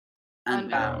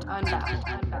Unbound.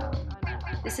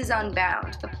 This is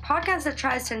Unbound, the podcast that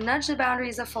tries to nudge the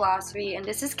boundaries of philosophy, and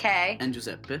this is Kay. And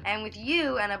Giuseppe. And with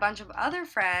you and a bunch of other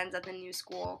friends at the new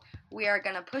school, we are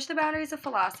going to push the boundaries of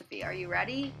philosophy. Are you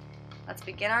ready? Let's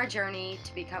begin our journey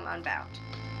to become unbound.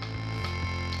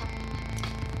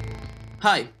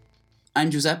 Hi, I'm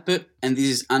Giuseppe, and this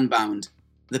is Unbound,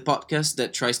 the podcast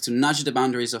that tries to nudge the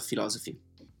boundaries of philosophy.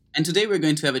 And today we're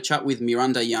going to have a chat with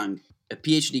Miranda Young, a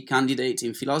PhD candidate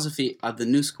in philosophy at the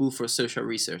New School for Social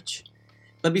Research.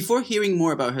 But before hearing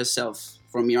more about herself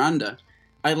from Miranda,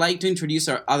 I'd like to introduce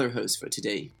our other host for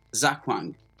today, Zac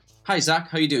Huang. Hi Zac,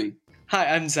 how are you doing? Hi,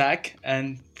 I'm Zac,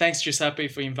 and thanks Giuseppe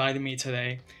for inviting me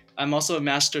today. I'm also a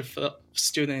master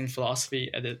student in philosophy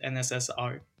at the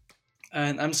NSSR.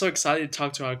 And I'm so excited to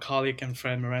talk to our colleague and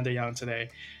friend Miranda Young today.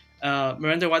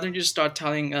 Miranda, why don't you start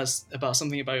telling us about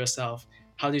something about yourself?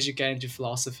 How did you get into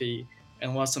philosophy,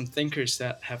 and what are some thinkers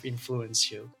that have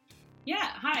influenced you? Yeah,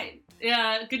 hi.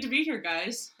 Good to be here,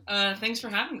 guys. Thanks for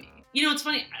having me. You know, it's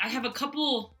funny. I have a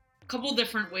couple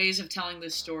different ways of telling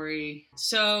this story.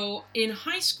 So in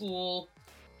high school,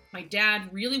 my dad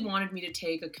really wanted me to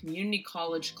take a community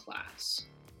college class.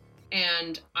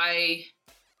 And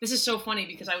this is so funny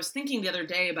because I was thinking the other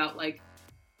day about like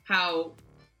how,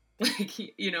 like,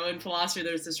 you know, in philosophy,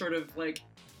 there's this sort of like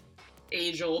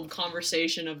age-old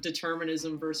conversation of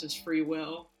determinism versus free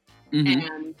will. Mm-hmm.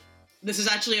 And this is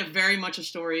actually very much a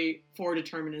story for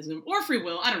determinism or free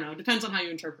will. I don't know. Depends on how you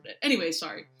interpret it. Anyway,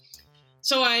 sorry.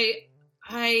 So I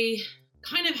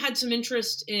kind of had some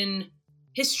interest in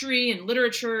history and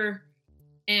literature.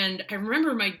 And I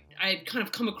remember I had kind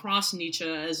of come across Nietzsche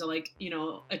as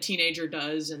a teenager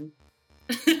does. And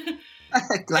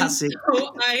classic. And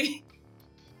so I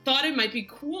thought it might be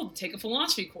cool to take a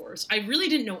philosophy course. I really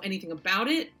didn't know anything about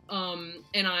it.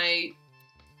 And I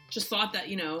just thought that,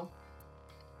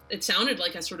 it sounded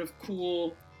like a sort of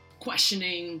cool,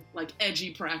 questioning, like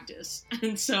edgy practice.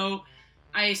 And so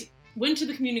I went to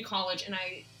the community college and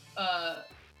I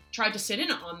tried to sit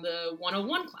in on the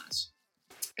 101 class.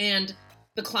 And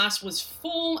the class was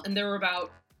full and there were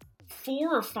about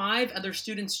 4 or 5 other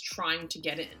students trying to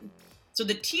get in. So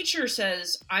the teacher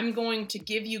says, I'm going to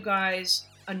give you guys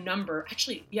a number.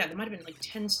 Actually, yeah, there might have been like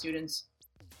 10 students.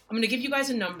 I'm going to give you guys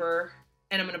a number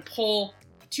and I'm going to pull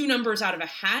 2 numbers out of a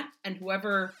hat, and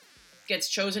whoever gets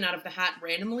chosen out of the hat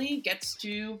randomly gets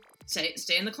to stay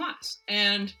in the class.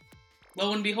 And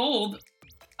lo and behold,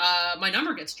 my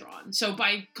number gets drawn. So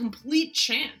by complete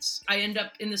chance, I end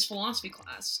up in this philosophy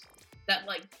class that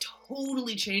like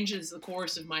totally changes the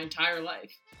course of my entire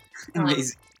life.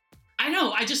 Amazing. I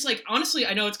know. I just like, honestly,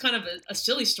 I know it's kind of a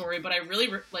silly story, but I really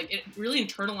it really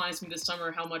internalized me this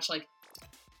summer how much like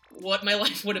what my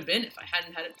life would have been if I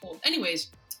hadn't had it pulled.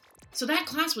 Anyways, so that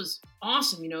class was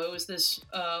awesome. It was this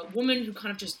woman who kind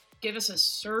of just gave us a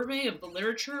survey of the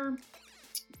literature.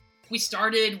 We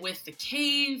started with The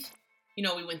Cave.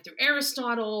 We went through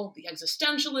Aristotle, the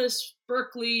existentialists,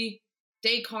 Berkeley,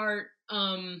 Descartes,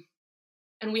 and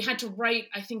we had to write,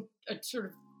 I think, a sort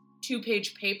of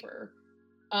 2-page paper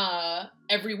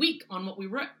every week on what we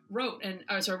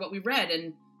what we read.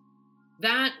 And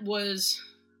that was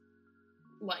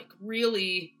like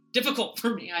really difficult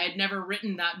for me. I had never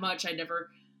written that much. I'd never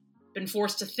been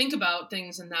forced to think about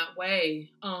things in that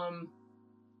way.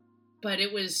 But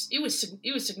it was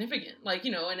significant,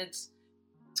 and it's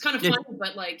kind of funny,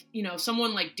 but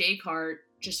someone like Descartes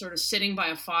just sort of sitting by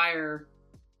a fire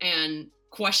and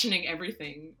questioning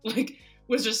everything,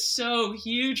 was just so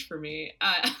huge for me.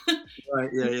 Right,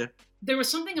 yeah. There was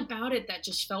something about it that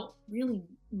just felt really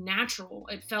natural.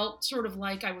 It felt sort of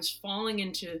like I was falling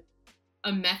into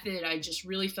a method I just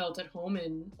really felt at home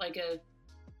in, like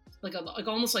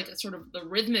almost like a sort of the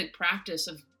rhythmic practice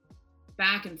of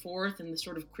back and forth and the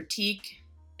sort of critique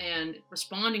and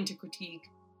responding to critique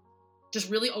just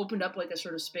really opened up like a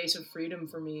sort of space of freedom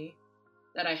for me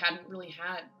that I hadn't really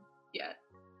had yet.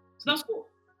 So that was cool.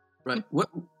 Right.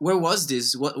 Where was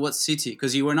this? What city?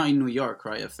 Because you were not in New York,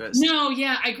 right, at first? No,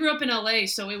 yeah. I grew up in LA,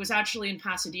 so it was actually in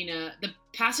Pasadena. The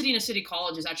Pasadena City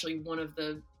College is actually one of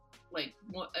the,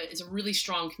 it's a really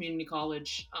strong community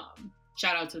college.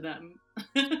 Shout out to them.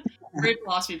 Great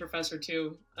philosophy professor,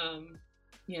 too.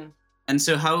 Yeah. And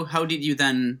so how did you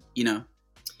then,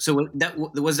 so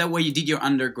was that where you did your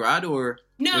undergrad or?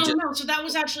 No. So that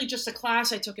was actually just a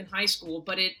class I took in high school,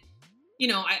 but it,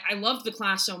 I loved the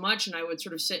class so much, and I would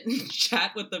sort of sit and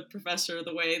chat with the professor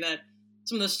the way that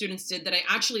some of the students did, that I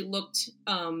actually looked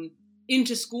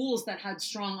into schools that had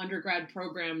strong undergrad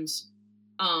programs,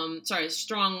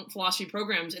 strong philosophy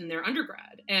programs in their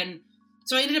undergrad. And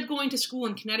so I ended up going to school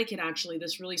in Connecticut, actually,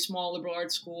 this really small liberal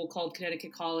arts school called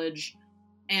Connecticut College.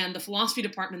 And the philosophy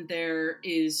department there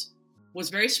was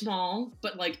very small,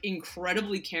 but like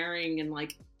incredibly caring and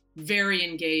like very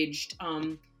engaged.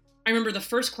 I remember the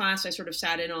first class I sort of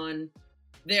sat in on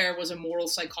there was a moral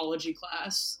psychology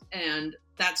class, and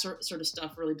that sort of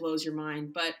stuff really blows your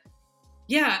mind. But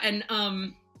yeah, and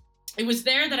it was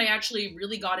there that I actually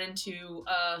really got into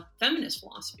feminist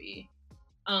philosophy.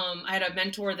 I had a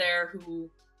mentor there who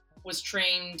was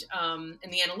trained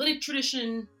in the analytic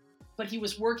tradition, but he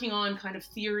was working on kind of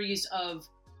theories of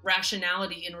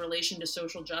rationality in relation to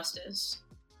social justice.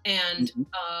 And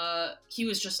he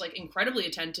was just like incredibly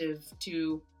attentive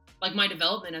to like my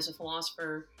development as a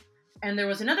philosopher. And there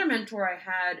was another mentor I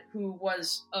had who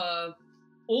was a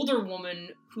older woman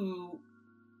who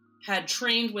had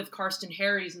trained with Karsten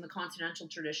Harries in the continental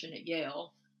tradition at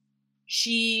Yale.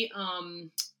 She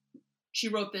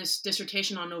wrote this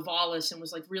dissertation on Novalis and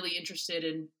was like really interested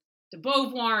in de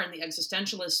Beauvoir and the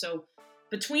existentialists. So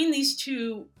between these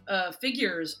two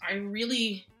figures, I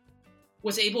really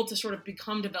was able to sort of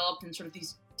become developed in sort of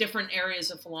these different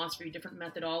areas of philosophy, different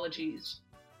methodologies.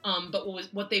 But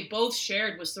what they both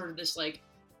shared was sort of this like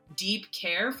deep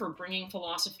care for bringing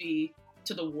philosophy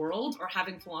to the world, or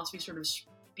having philosophy sort of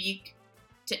speak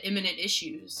to imminent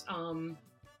issues.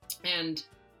 And,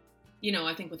 you know,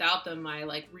 I think without them, I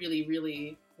like really,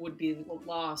 really would be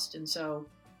lost. And so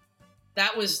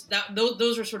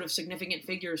those are sort of significant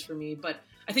figures for me. But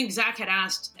I think Zac had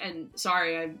asked, and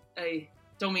sorry, I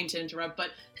don't mean to interrupt,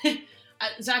 but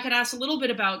Zac had asked a little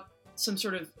bit about some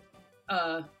sort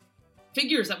of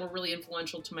figures that were really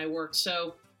influential to my work.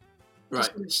 So to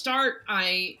sort of start,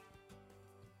 I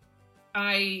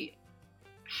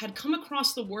had come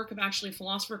across the work of actually a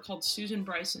philosopher called Susan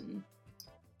Bryson,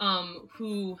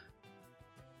 who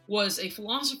was a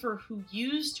philosopher who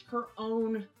used her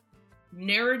own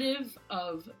narrative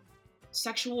of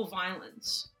sexual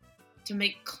violence to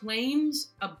make claims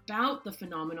about the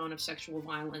phenomenon of sexual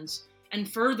violence and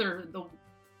further the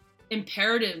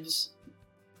imperatives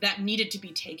that needed to be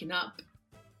taken up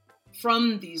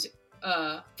from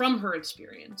her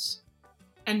experience.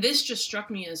 And this just struck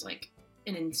me as like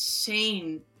an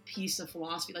insane piece of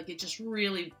philosophy. Like it just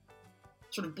really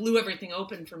sort of blew everything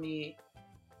open for me,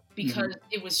 because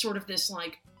it was sort of this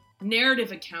like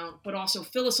narrative account, but also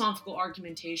philosophical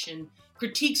argumentation,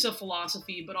 critiques of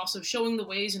philosophy, but also showing the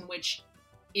ways in which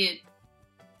it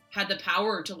had the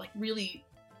power to like really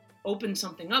open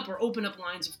something up or open up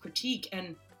lines of critique.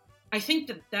 And I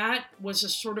think that was a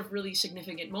sort of really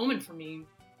significant moment for me.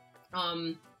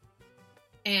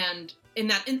 And in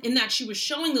that she was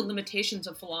showing the limitations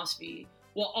of philosophy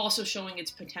while also showing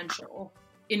its potential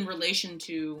in relation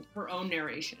to her own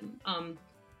narration.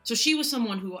 So she was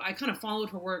someone who I kind of followed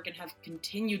her work and have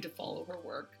continued to follow her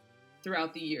work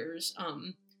throughout the years.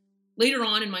 Later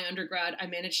on in my undergrad, I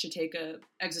managed to take a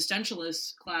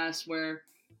existentialist class where,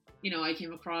 you know, I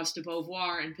came across de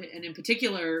Beauvoir and in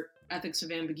particular, ethics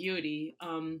of ambiguity.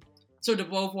 So de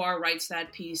Beauvoir writes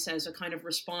that piece as a kind of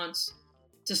response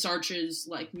to Sartre's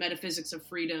like metaphysics of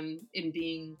freedom in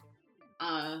being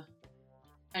and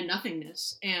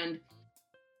nothingness. And,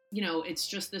 you know, it's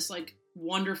just this like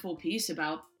wonderful piece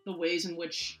about the ways in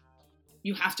which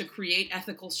you have to create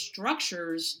ethical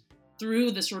structures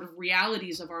through the sort of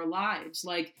realities of our lives.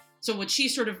 Like, so what she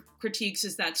sort of critiques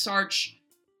is that Sartre's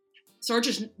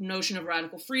notion of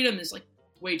radical freedom is like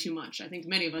way too much. I think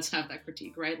many of us have that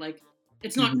critique, right? Like,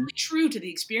 it's not really true to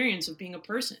the experience of being a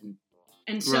person.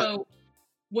 And so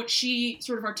what she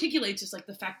sort of articulates is like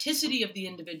the facticity of the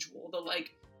individual, the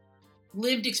like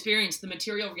lived experience, the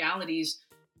material realities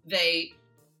they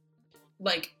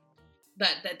like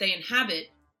that they inhabit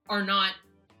are not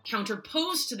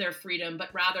counterposed to their freedom,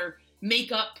 but rather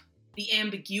make up the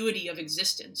ambiguity of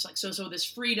existence. Like, so this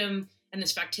freedom and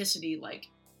this facticity like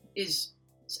is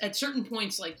at certain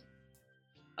points like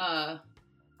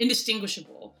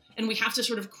indistinguishable, and we have to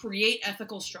sort of create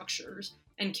ethical structures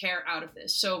and care out of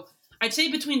this. So I'd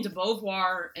say between de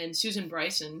Beauvoir and Susan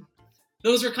Bryson,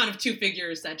 those are kind of two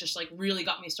figures that just like really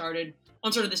got me started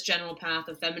on sort of this general path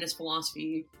of feminist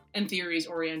philosophy and theories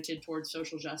oriented towards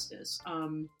social justice.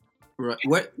 Right.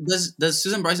 What does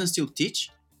Susan Bryson still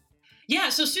teach? Yeah,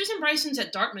 so Susan Bryson's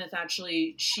at Dartmouth.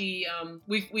 Actually, she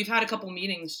we've had a couple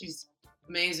meetings. She's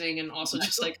amazing and also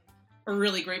just like a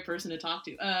really great person to talk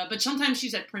to. But sometimes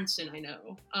she's at Princeton, I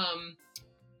know.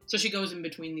 So she goes in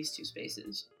between these two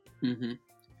spaces. Mm-hmm.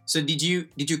 So did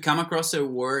you come across her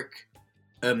work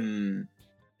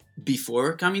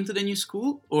before coming to the new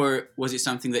school, or was it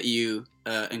something that you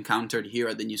encountered here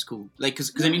at the new school? Like,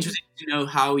 because I'm interested to know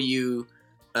how you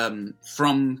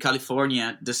from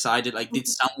California decided, like, did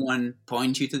someone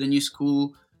point you to the new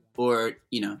school, or,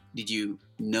 you know, did you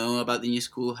know about the new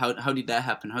school? How did that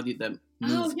happen? How did that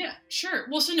move? Oh yeah, sure.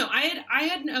 Well, so no, I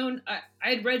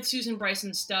had read Susan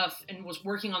Bryson's stuff and was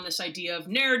working on this idea of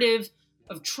narrative,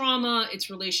 of trauma, its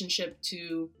relationship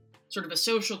to sort of a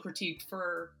social critique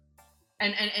for,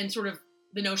 and sort of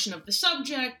the notion of the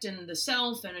subject and the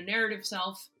self and a narrative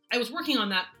self. I was working on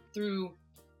that through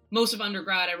most of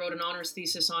undergrad. I wrote an honors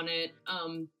thesis on it.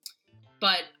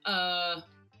 But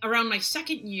around my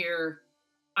second year,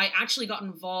 I actually got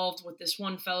involved with this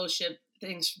one fellowship,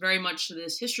 thanks very much to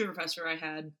this history professor I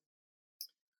had,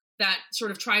 that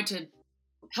sort of tried to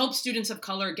help students of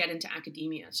color get into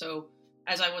academia. So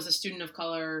as I was a student of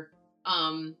color,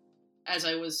 as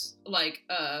I was like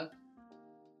a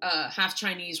half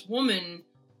Chinese woman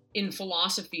in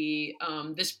philosophy,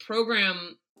 this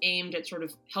program aimed at sort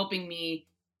of helping me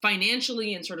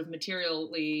financially and sort of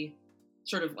materially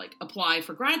sort of like apply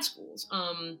for grad schools.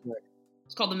 Right.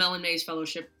 It's called the Mellon Mays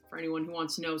Fellowship for anyone who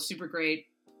wants to know. Super great.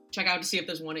 Check out to see if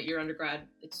there's one at your undergrad.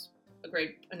 It's a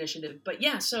great initiative. But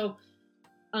yeah, so,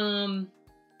 and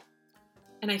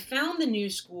I found the new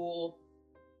school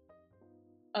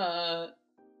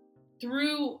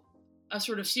through a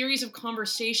sort of series of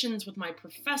conversations with my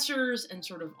professors and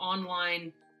sort of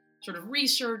online sort of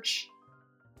research.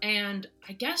 And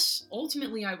I guess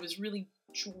ultimately I was really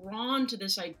drawn to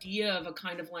this idea of a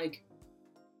kind of like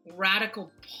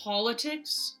radical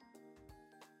politics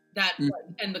that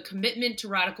and the commitment to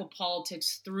radical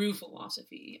politics through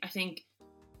philosophy. I think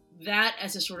that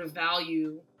as a sort of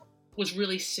value was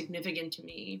really significant to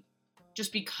me,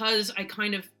 just because I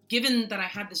kind of, given that I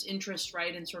had this interest,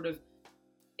 right, in sort of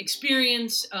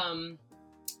experience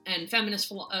and feminist,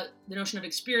 the notion of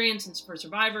experience and for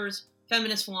survivors,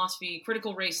 feminist philosophy,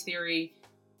 critical race theory,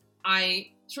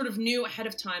 I sort of knew ahead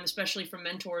of time, especially from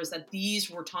mentors, that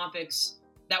these were topics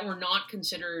that were not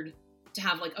considered to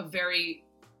have like a very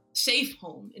safe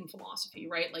home in philosophy,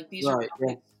 right? Like these are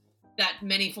topics that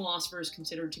many philosophers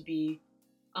consider to be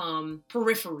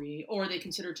periphery, or they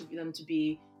consider them to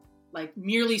be like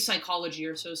merely psychology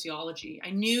or sociology.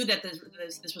 I knew that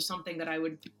this was something that I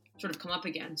would sort of come up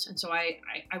against. And so I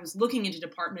was looking into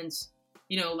departments,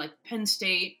 you know, like Penn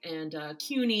State and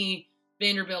CUNY,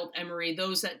 Vanderbilt, Emory,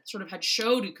 those that sort of had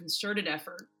showed a concerted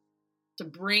effort to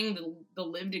bring the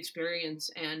lived experience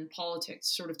and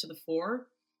politics sort of to the fore.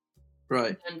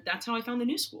 Right. And that's how I found the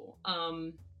new school.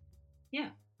 Yeah.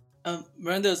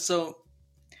 Miranda, so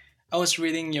I was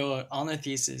reading your honor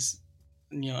thesis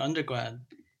in your undergrad,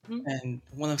 and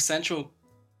one of the central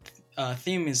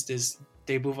theme is this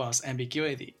de Beauvoir's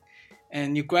ambiguity.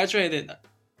 And you graduated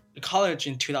college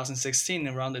in 2016,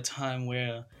 around the time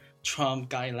where Trump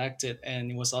got elected,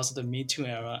 and it was also the Me Too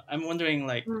era. I'm wondering,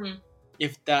 like,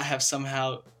 if that have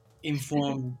somehow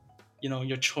informed, you know,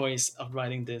 your choice of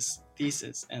writing this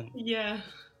thesis. And yeah.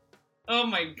 Oh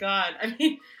my God. I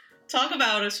mean, talk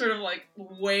about a sort of like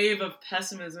wave of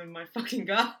pessimism. My fucking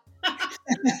God.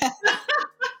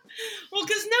 Well,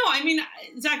 because no, I mean,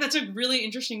 Zach, that's a really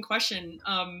interesting question.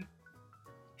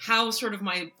 How sort of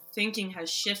my thinking has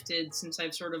shifted since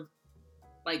I've sort of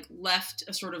like left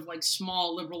a sort of like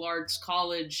small liberal arts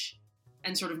college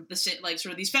and sort of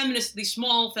these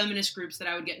small feminist groups that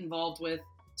I would get involved with,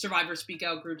 survivor speak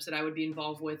out groups that I would be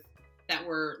involved with that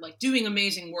were like doing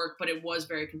amazing work, but it was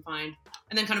very confined.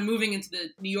 And then kind of moving into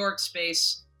the New York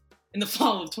space in the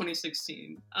fall of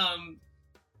 2016.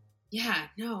 Yeah,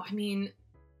 no, I mean,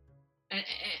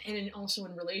 and also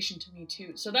in relation to Me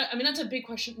Too. So that, I mean, that's a big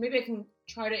question. Maybe I can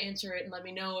try to answer it and let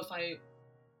me know if I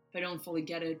don't fully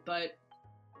get it. But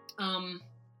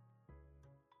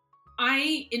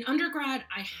in undergrad,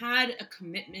 I had a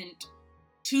commitment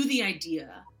to the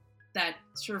idea that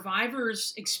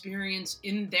survivors' experience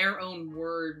in their own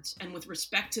words and with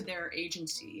respect to their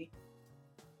agency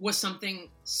was something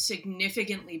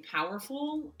significantly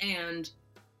powerful and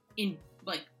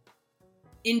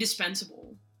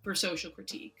indispensable for social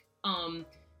critique. The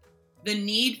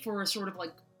need for a sort of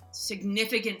like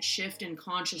significant shift in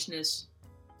consciousness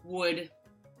would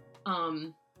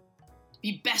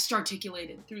be best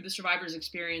articulated through the survivors'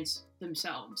 experience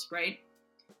themselves, right?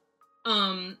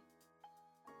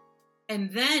 And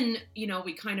then, you know,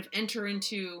 we kind of enter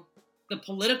into the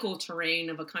political terrain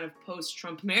of a kind of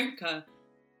post-Trump America.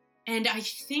 And I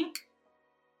think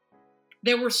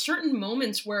there were certain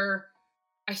moments where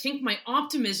I think my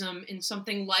optimism in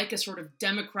something like a sort of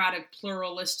democratic,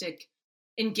 pluralistic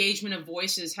engagement of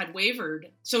voices had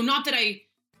wavered. So not that I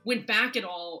went back at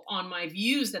all on my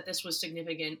views that this was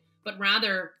significant, but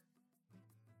rather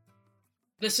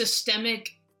the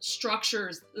systemic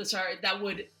structures that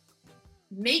would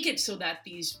make it so that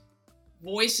these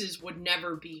voices would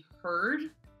never be heard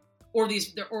or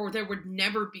there would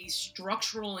never be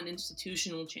structural and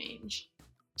institutional change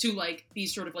to like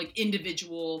these sort of like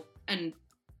individual and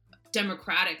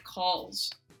democratic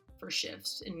calls for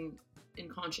shifts in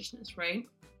consciousness, right?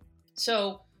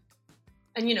 So,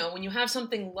 and you know, when you have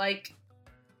something like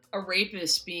a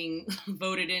rapist being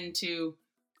voted into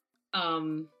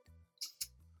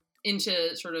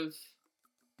sort of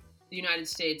the United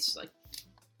States like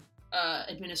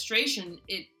administration,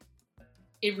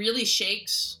 it really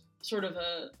shakes sort of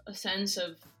a sense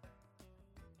of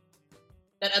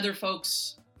that other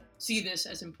folks see this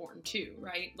as important too,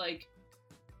 right? Like,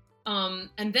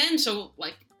 and then so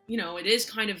like, you know,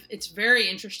 it's very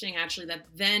interesting actually that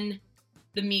then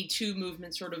the Me Too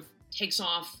movement sort of takes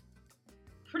off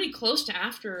pretty close to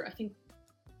after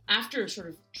sort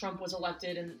of Trump was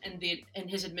elected and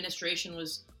his administration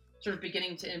was sort of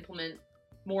beginning to implement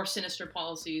more sinister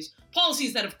policies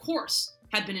that of course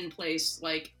had been in place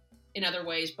like in other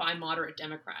ways by moderate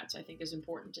Democrats, I think is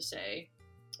important to say.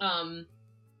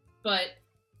 But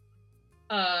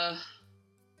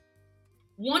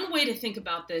one way to think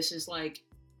about this is like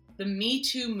the Me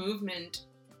Too movement,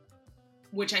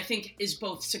 which I think is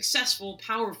both successful,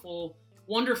 powerful,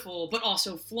 wonderful, but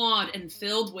also flawed and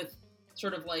filled with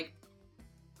sort of like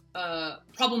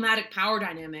problematic power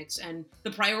dynamics and the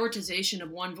prioritization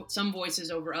of some voices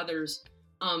over others.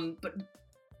 But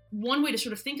one way to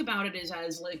sort of think about it is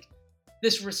as like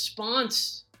this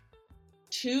response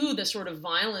to the sort of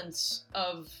violence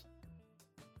of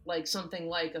like something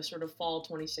like a sort of fall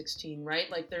 2016, right?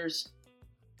 Like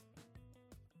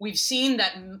we've seen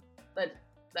that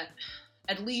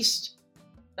at least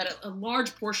that a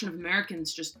large portion of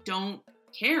Americans just don't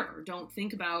care or don't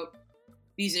think about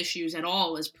these issues at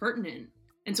all as pertinent.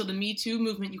 And so the Me Too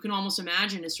movement, you can almost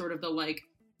imagine, is sort of the like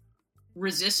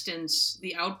resistance,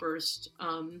 the outburst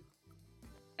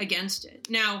against it.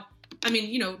 Now, I mean,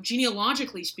 you know,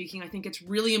 genealogically speaking, I think it's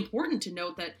really important to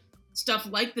note that stuff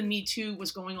like the Me Too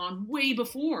was going on way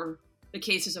before the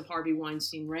cases of Harvey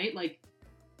Weinstein, right? Like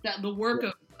that the work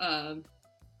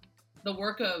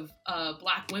of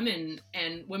Black women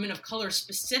and women of color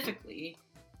specifically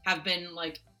have been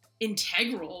like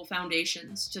integral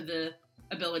foundations to the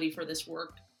ability for this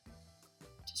work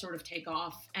to sort of take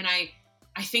off. And I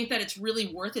think that it's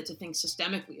really worth it to think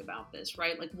systemically about this,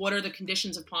 right? Like what are the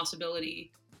conditions of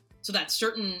possibility so that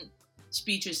certain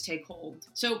speeches take hold?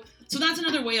 So that's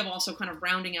another way of also kind of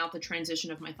rounding out the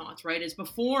transition of my thoughts, right? Is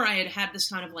before I had this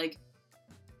kind of like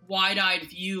wide-eyed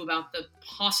view about the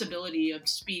possibility of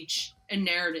speech and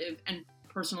narrative and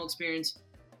personal experience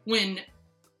when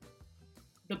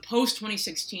the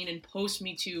post-2016 and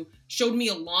post-Me Too showed me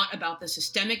a lot about the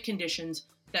systemic conditions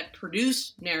that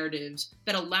produce narratives,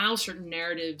 that allow certain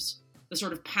narratives the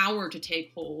sort of power to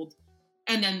take hold,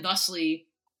 and then thusly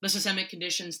the systemic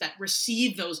conditions that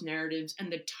receive those narratives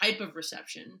and the type of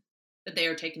reception that they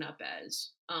are taken up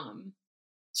as.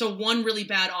 So one really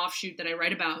bad offshoot that I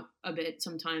write about a bit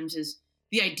sometimes is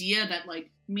the idea that like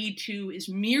Me Too is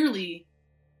merely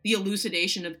the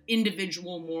elucidation of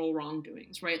individual moral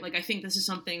wrongdoings, right? Like I think this is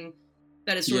something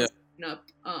that is sort of up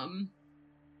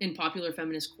in popular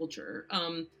feminist culture,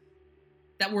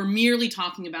 that we're merely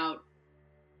talking about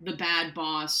the bad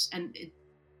boss and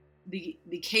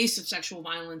the case of sexual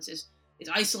violence is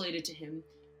isolated to him,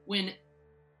 when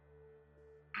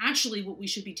actually what we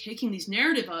should be taking these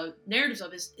narratives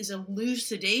of is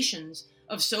elucidations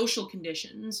of social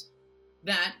conditions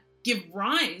that give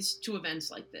rise to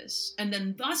events like this. And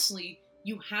then thusly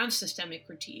you have systemic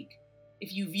critique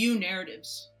if you view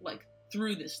narratives like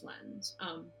through this lens.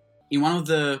 In one of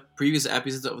the previous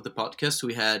episodes of the podcast,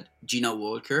 we had Gina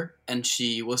Walker, and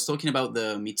she was talking about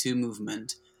the Me Too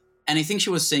movement. And I think she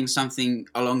was saying something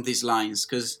along these lines,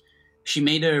 because she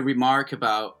made a remark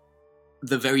about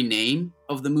the very name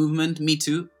of the movement, Me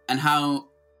Too, and how,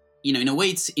 you know, in a way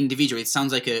it's individual. It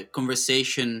sounds like a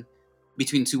conversation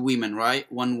between two women, right?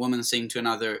 One woman saying to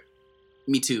another,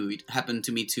 me too, it happened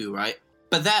to me too, right?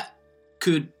 But that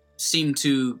could seem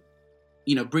to,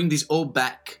 you know, bring this all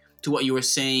back to what you were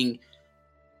saying,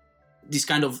 this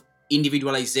kind of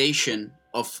individualization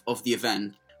of the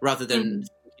event, rather than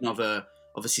thinking of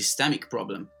a systemic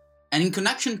problem. And in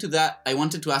connection to that, I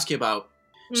wanted to ask you about,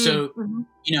 so,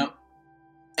 you know,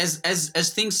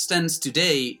 as things stands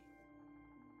today,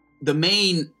 the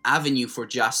main avenue for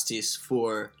justice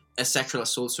for a sexual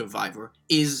assault survivor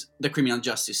is the criminal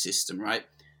justice system, right?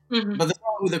 But the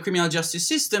problem with the criminal justice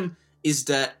system is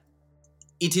that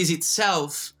it is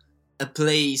itself a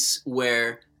place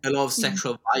where a lot of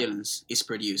sexual violence is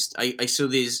produced. I saw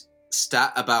this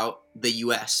stat about the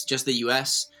US, just the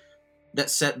US,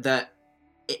 that said that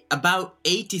about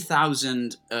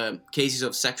 80,000 cases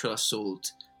of sexual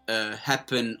assault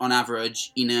happen on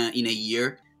average in a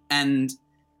year. And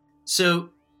so,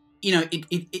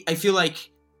 I feel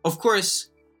like, of course,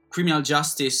 criminal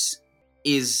justice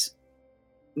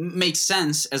makes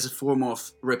sense as a form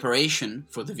of reparation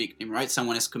for the victim, right?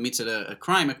 Someone has committed a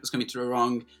crime, has committed a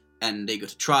wrong, and they go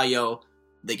to trial,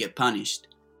 they get punished.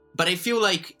 But I feel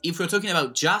like if we're talking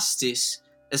about justice,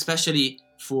 especially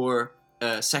for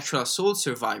sexual assault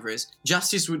survivors,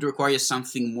 justice would require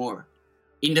something more,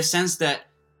 in the sense that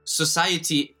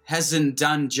society hasn't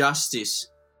done justice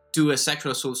to a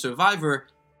sexual assault survivor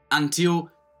until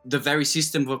the very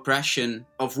system of oppression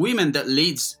of women that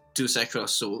leads to sexual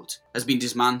assault has been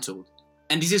dismantled.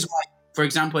 And this is why, for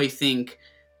example, I think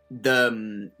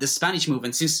the Spanish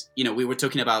movement, since we were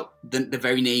talking about the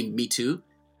very name Me Too,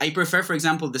 I prefer, for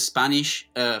example, the Spanish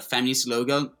feminist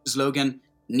slogan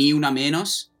Ni una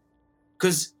menos,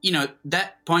 because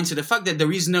that points to the fact that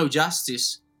there is no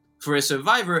justice for a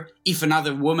survivor if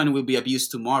another woman will be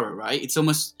abused tomorrow, right? It's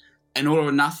almost an all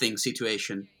or nothing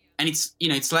situation, and it's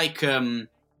like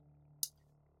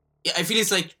I feel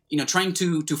it's like trying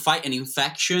to fight an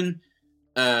infection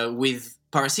with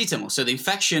paracetamol. So the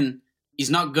infection is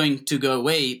not going to go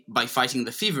away by fighting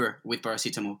the fever with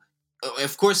paracetamol.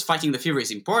 Of course, fighting the fever is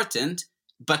important,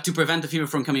 but to prevent the fever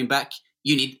from coming back,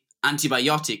 you need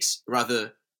antibiotics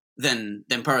rather than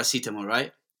paracetamol,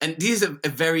 right? And this is a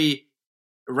very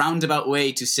roundabout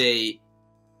way to say,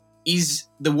 is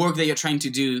the work that you're trying to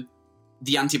do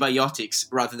the antibiotics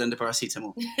rather than the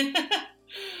paracetamol?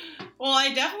 Well,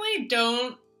 I definitely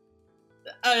don't.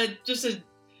 I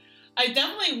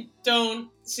definitely don't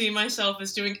see myself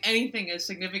as doing anything as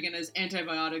significant as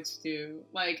antibiotics do,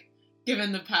 like,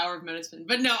 given the power of medicine.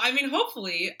 But no, I mean,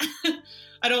 hopefully,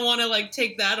 I don't want to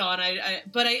take that on.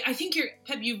 But I think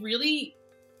Pep, you really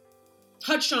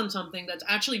touched on something that's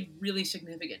actually really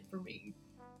significant for me.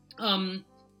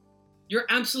 You're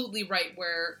absolutely right,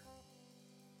 where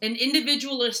an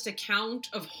individualist account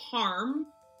of harm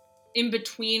in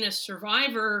between a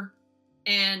survivor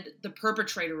and the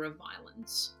perpetrator of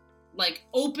violence,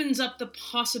 opens up the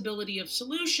possibility of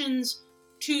solutions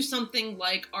to something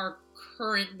like our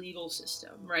current legal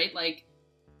system, right?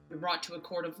 You're brought to a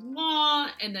court of law,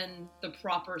 and then the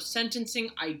proper sentencing,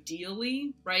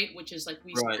 ideally, right? Which is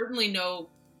we Right. certainly know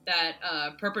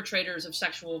that perpetrators of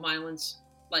sexual violence,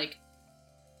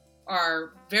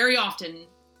 are very often,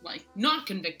 not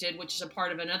convicted, which is a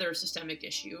part of another systemic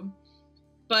issue.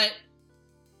 But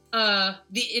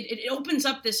it opens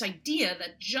up this idea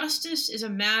that justice is a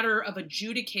matter of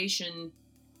adjudication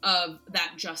of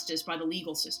that justice by the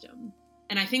legal system.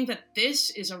 And I think that this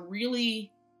is a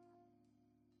really,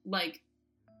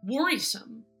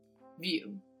 worrisome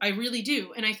view. I really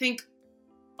do. And I think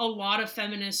a lot of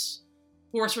feminists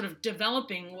who are sort of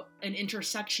developing an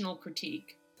intersectional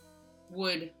critique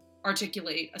would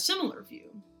articulate a similar view.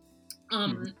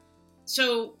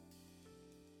 So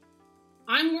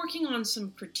I'm working on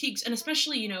some critiques, and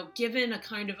especially, given a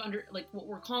kind of what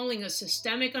we're calling a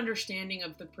systemic understanding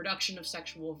of the production of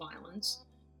sexual violence,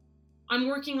 I'm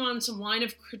working on some line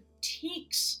of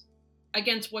critiques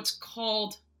against what's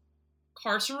called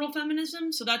carceral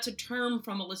feminism. So that's a term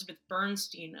from Elizabeth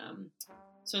Bernstein,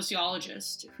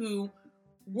 sociologist, who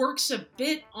works a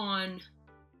bit on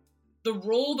the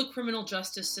role the criminal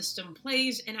justice system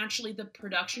plays in actually the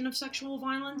production of sexual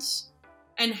violence,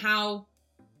 and how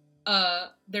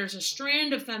there's a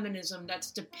strand of feminism that's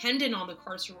dependent on the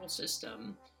carceral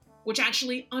system, which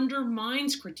actually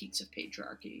undermines critiques of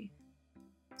patriarchy.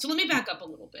 So let me back up a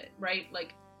little bit, right?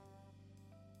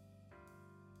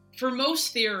 For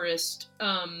most theorists,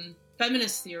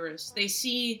 feminist theorists, they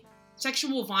see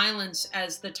sexual violence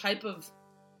as a type of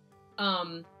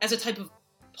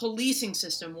policing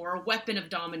system or a weapon of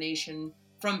domination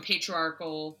from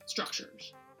patriarchal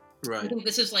structures. Right. I think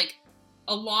this is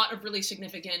a lot of really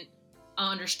significant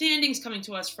understandings coming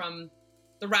to us from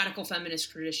the radical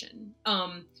feminist tradition.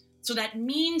 So that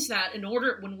means that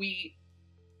when we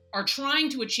are trying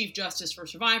to achieve justice for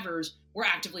survivors, we're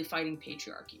actively fighting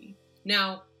patriarchy.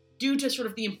 Now, due to sort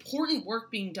of the important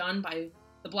work being done by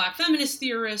the Black feminist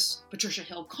theorists, Patricia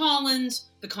Hill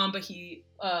Collins, the Combahee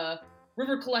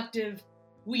River Collective,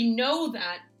 we know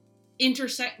that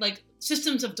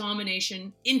systems of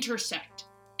domination intersect.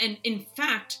 And in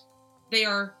fact, they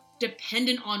are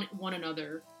dependent on one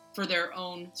another for their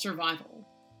own survival.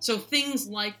 So things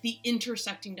like the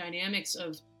intersecting dynamics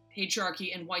of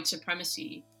patriarchy and white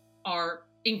supremacy are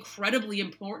incredibly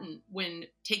important when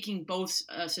taking both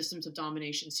systems of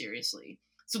domination seriously.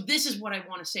 So this is what I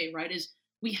want to say, right, is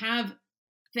we have,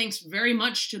 thanks very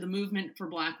much to the movement for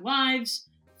Black lives,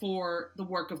 for the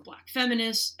work of Black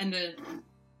feminists, and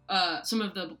some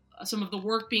of the some of the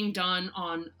work being done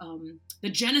on the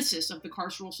genesis of the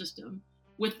carceral system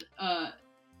with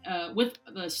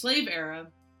the slave era,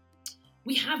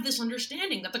 we have this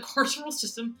understanding that the carceral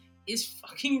system is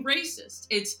fucking racist.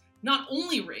 It's not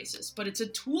only racist, but it's a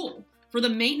tool for the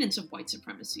maintenance of white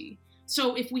supremacy.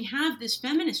 So if we have this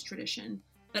feminist tradition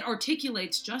that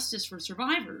articulates justice for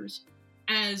survivors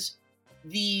as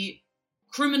the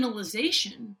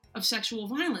criminalization of sexual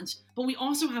violence, but we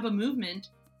also have a movement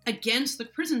against the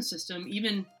prison system,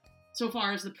 even so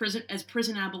far as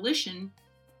prison abolition,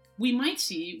 we might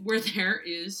see where there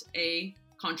is a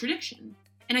contradiction.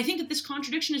 And I think that this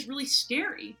contradiction is really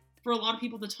scary for a lot of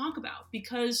people to talk about,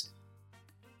 because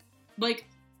like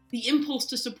the impulse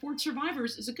to support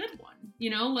survivors is a good one, you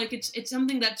know, like it's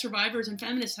something that survivors and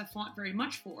feminists have fought very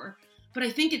much for. But I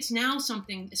think it's now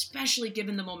something, especially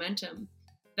given the momentum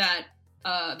that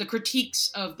the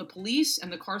critiques of the police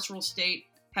and the carceral state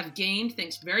have gained,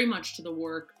 thanks very much to the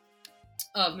work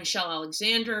of Michelle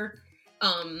Alexander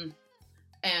and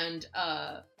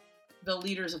the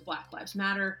leaders of Black Lives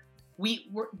Matter.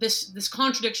 This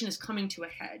contradiction is coming to a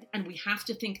head, and we have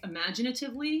to think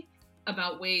imaginatively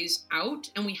about ways out,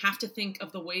 and we have to think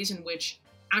of the ways in which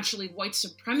actually white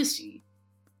supremacy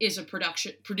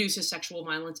produces sexual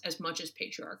violence as much as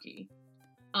patriarchy.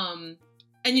 And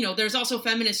you know, there's also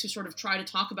feminists who sort of try to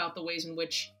talk about the ways in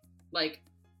which, like,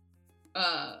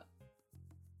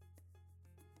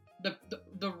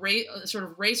 sort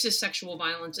of racist sexual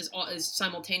violence is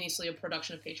simultaneously a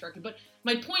production of patriarchy. But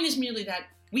my point is merely that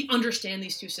we understand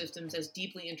these two systems as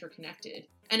deeply interconnected.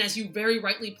 And as you very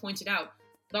rightly pointed out,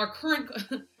 our current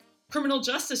criminal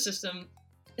justice system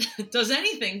does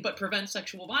anything but prevent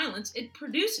sexual violence. It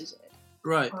produces it.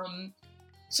 Right.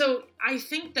 So I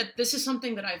think that this is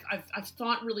something that I've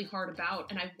thought really hard about,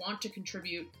 and I want to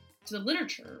contribute to the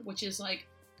literature, which is like,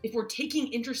 if we're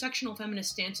taking intersectional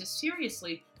feminist stances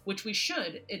seriously, which we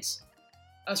should, it's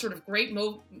a sort of great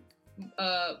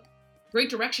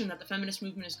direction that the feminist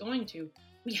movement is going to.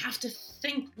 We have to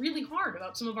think really hard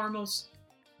about some of our most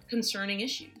concerning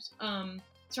issues.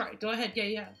 Sorry, go ahead.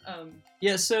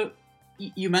 Yeah. So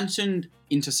you mentioned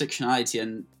intersectionality,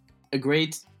 and a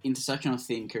great intersectional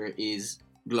thinker is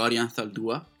Gloria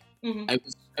Anzaldúa. Mm-hmm.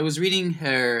 I was reading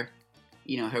her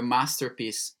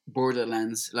masterpiece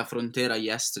Borderlands, La Frontera,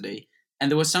 yesterday, and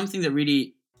there was something that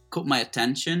really caught my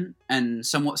attention and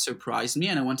somewhat surprised me,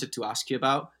 and I wanted to ask you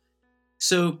about.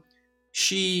 So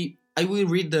I will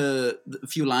read the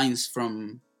few lines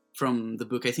from the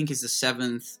book. I think it's the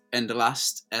 7th and the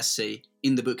last essay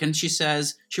in the book, and she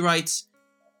writes,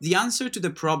 "The answer to the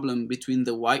problem between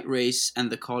the white race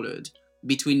and the colored,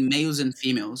 between males and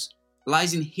females,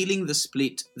 lies in healing the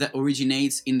split that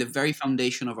originates in the very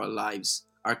foundation of our lives,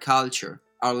 our culture,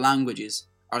 our languages,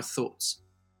 our thoughts.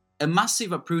 A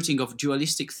massive uprooting of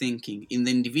dualistic thinking in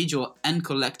the individual and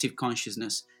collective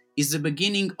consciousness is the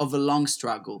beginning of a long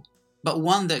struggle, but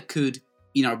one that could,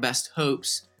 in our best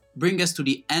hopes, bring us to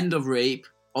the end of rape,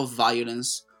 of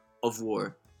violence, of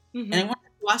war." Mm-hmm. And I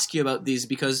wanted to ask you about this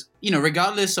because,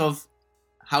 regardless of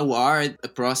how hard a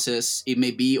process it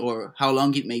may be or how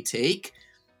long it may take,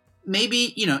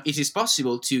 maybe, it is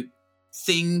possible to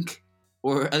think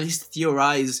or at least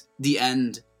theorize the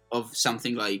end of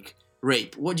something like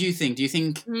rape. What do you think? Do you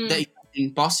think that it's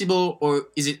impossible, or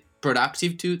is it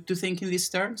productive to think in these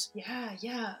terms?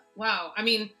 Yeah. Wow. I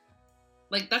mean,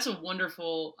 like, that's a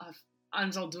wonderful...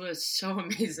 Anzaldúa is so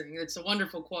amazing. It's a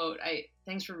wonderful quote.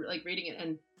 Thanks for reading it,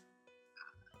 and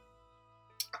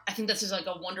I think this is like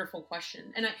a wonderful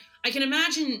question. And I can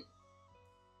imagine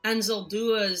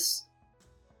Anzaldúa's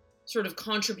sort of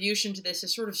contribution to this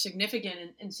is sort of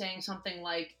significant in saying something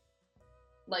like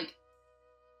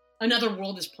another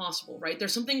world is possible, right?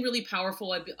 There's something really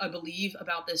powerful, I believe,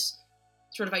 about this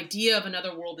sort of idea of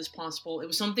another world is possible. It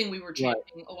was something we were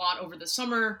chanting a lot over the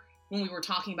summer when we were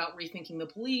talking about rethinking the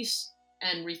police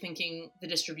and rethinking the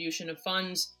distribution of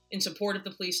funds in support of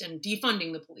the police and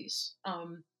defunding the police.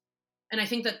 And I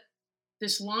think that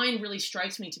this line really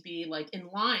strikes me to be like in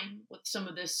line with some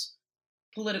of this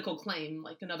political claim,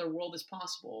 like another world is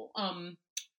possible.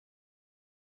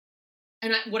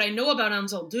 And what I know about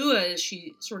Anzaldúa is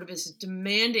she sort of is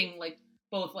demanding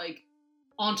both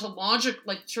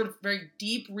ontological, sort of very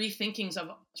deep rethinkings of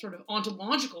sort of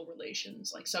ontological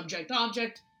relations, like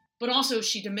subject-object, but also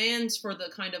she demands for the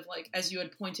kind of as you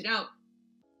had pointed out,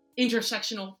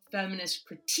 intersectional feminist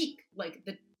critique,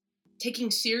 the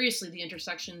taking seriously the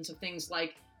intersections of things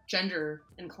like gender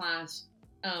and class,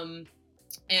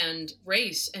 and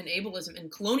race and ableism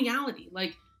and coloniality.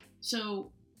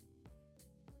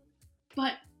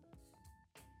 But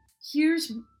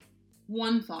here's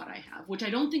one thought I have, which I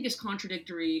don't think is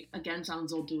contradictory against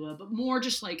Anzaldúa, but more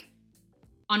just like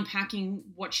unpacking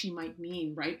what she might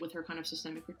mean, right, with her kind of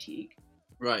systemic critique.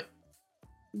 Right.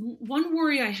 One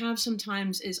worry I have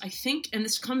sometimes is I think, and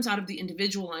this comes out of the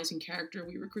individualizing character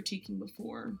we were critiquing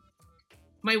before,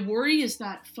 my worry is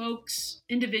that folks,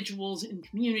 individuals in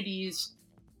communities,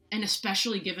 and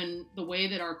especially given the way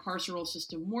that our carceral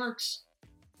system works,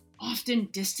 often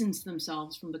distance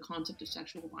themselves from the concept of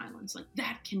sexual violence. Like,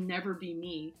 that can never be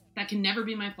me. That can never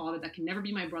be my father. That can never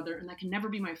be my brother. And that can never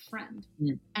be my friend.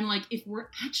 Mm. And like, if we're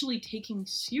actually taking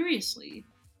seriously,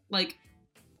 like,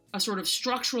 a sort of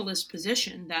structuralist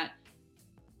position that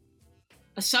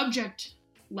a subject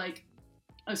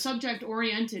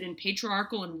oriented in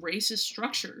patriarchal and racist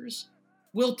structures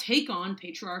will take on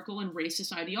patriarchal and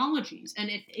racist ideologies and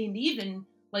even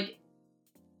like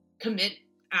commit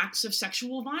acts of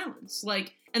sexual violence.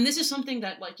 Like, and this is something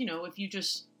that, like, you know, if you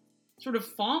just sort of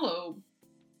follow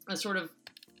a sort of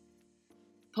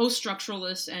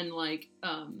post-structuralist and like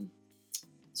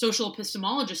social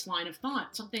epistemologist line of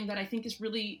thought, something that I think is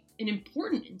really an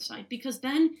important insight, because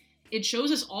then it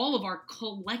shows us all of our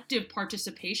collective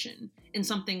participation in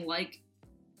something like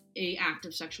a act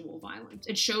of sexual violence.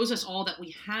 It shows us all that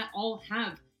we all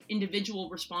have individual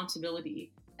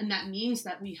responsibility, and that means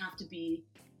that we have to be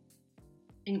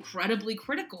incredibly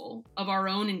critical of our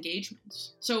own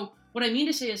engagements. So what I mean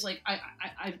to say is, like,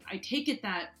 I take it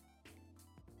that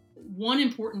one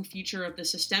important feature of the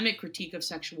systemic critique of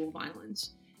sexual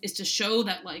violence is to show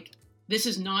that, like, this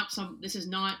is not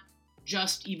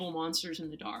just evil monsters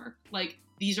in the dark. Like,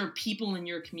 these are people in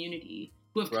your community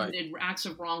who have committed acts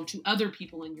of wrong to other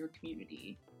people in your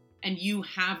community, and you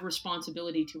have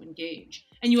responsibility to engage,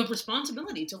 and you have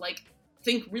responsibility to, like,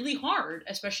 think really hard,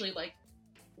 especially like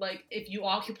if you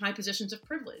occupy positions of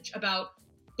privilege, about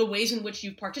the ways in which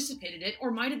you've participated it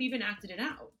or might have even acted it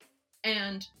out.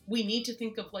 And we need to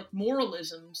think of, like,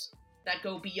 moralisms that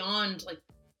go beyond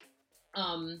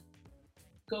a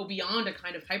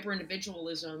kind of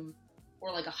hyper-individualism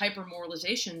or like a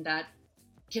hyper-moralization that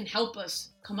can help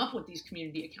us come up with these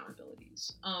community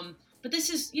accountabilities. But this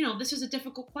is a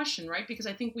difficult question, right? Because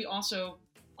I think we also,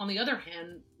 on the other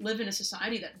hand, live in a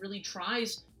society that really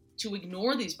tries to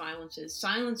ignore these violences,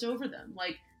 silence over them,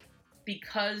 like,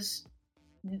 because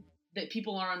that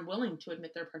people are unwilling to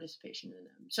admit their participation in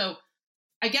them. So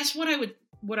I guess what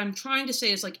I'm trying to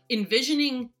say is, like,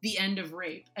 envisioning the end of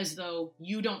rape as though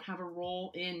you don't have a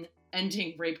role in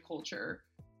ending rape culture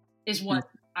is what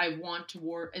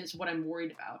is what I'm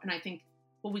worried about. And I think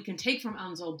what we can take from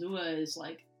Anzaldúa is,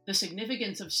 like, the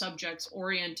significance of subjects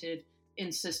oriented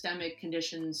in systemic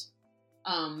conditions,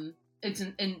 it's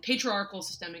in patriarchal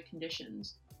systemic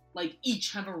conditions, like,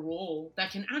 each have a role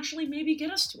that can actually maybe get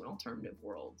us to an alternative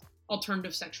world,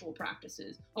 alternative sexual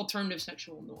practices, alternative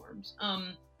sexual norms.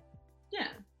 Yeah.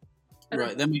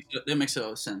 Right. That makes a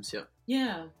lot of sense. Yeah.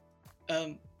 Yeah.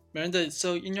 Miranda,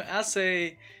 so in your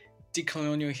essay,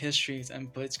 Decolonial Histories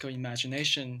and Political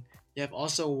Imagination, you have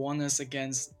also warned us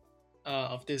against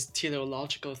of this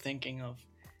teleological thinking of,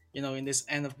 you know, in this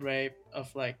end of rape,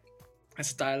 of, like,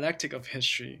 as a dialectic of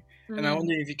history. Mm-hmm. And I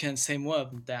wonder if you can say more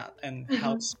about that, and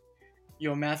how's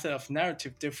your method of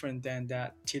narrative different than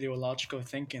that teleological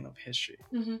thinking of history?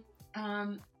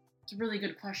 Mm-hmm. It's a really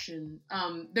good question.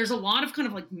 There's a lot of kind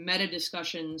of, like, meta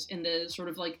discussions in the sort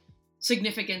of, like,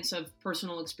 significance of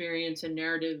personal experience and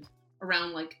narrative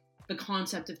around, like, the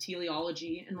concept of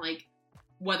teleology and, like,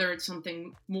 whether it's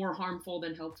something more harmful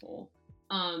than helpful.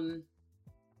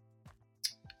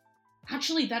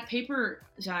 Actually, that paper,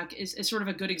 Zac, is sort of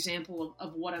a good example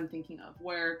of what I'm thinking of,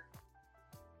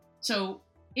 so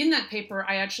in that paper,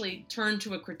 I actually turned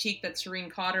to a critique that Serene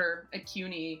Cotter at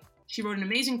CUNY, she wrote an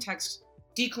amazing text,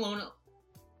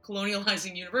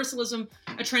 Decolonializing Universalism,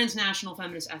 a Transnational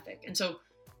Feminist Ethic. And so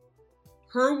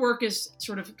her work is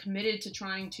sort of committed to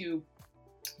trying to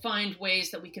find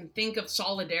ways that we can think of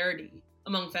solidarity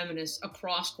among feminists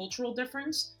across cultural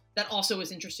difference that also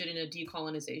is interested in a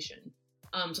decolonization.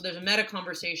 So there's a meta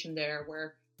conversation there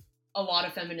where a lot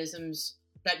of feminisms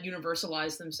that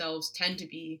universalize themselves tend to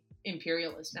be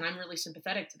imperialist, and I'm really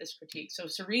sympathetic to this critique. So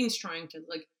Serene's trying to,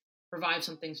 like, provide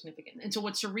something significant. And so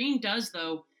what Serene does,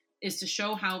 though, is to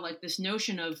show how, like, this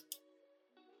notion of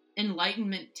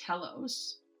enlightenment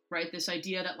telos, right? This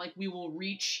idea that, like, we will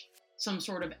reach some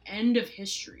sort of end of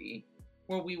history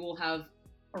where we will have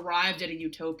arrived at a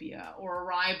utopia or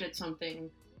arrived at something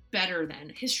better than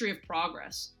history of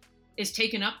progress, is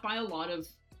taken up by a lot of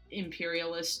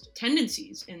imperialist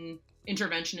tendencies in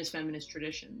interventionist feminist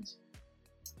traditions.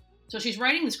 So she's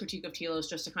writing this critique of telos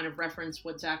just to kind of reference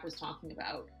what Zac was talking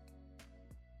about.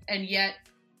 And yet,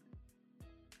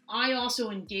 I also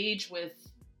engage with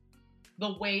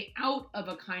the way out of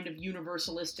a kind of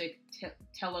universalistic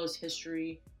telos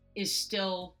history is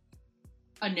still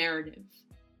a narrative.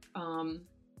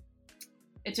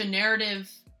 It's a narrative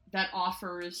that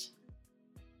offers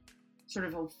sort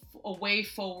of a way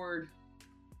forward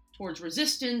towards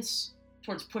resistance,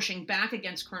 towards pushing back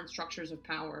against current structures of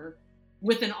power,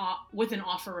 with an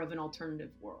offer of an alternative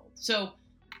world. So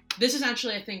this is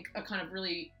actually, I think, a kind of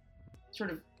really sort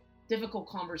of difficult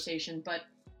conversation, but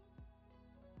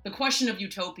the question of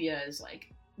utopia is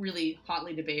like really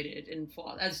hotly debated in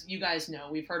philosophy. As you guys know,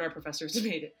 we've heard our professors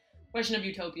debate it. The question of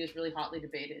utopia is really hotly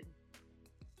debated.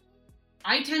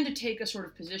 I tend to take a sort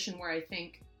of position where I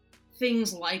think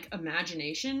things like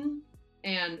imagination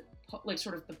and like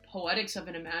sort of the poetics of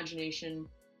an imagination,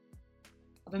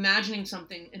 of imagining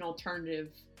something, an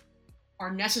alternative,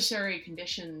 are necessary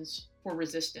conditions for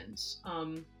resistance,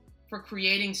 for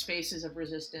creating spaces of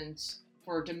resistance,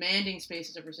 for demanding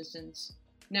spaces of resistance.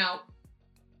 Now,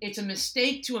 it's a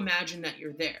mistake to imagine that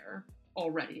you're there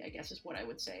already, I guess is what I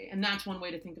would say. And that's one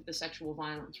way to think of the sexual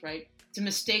violence, right? It's a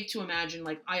mistake to imagine,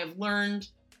 like, I have learned,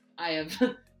 I have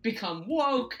become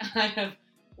woke, I have,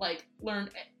 like,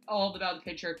 learned all about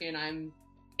the patriarchy, and I'm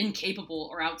incapable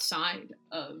or outside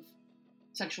of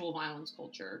sexual violence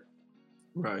culture.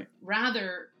 Right.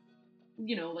 Rather,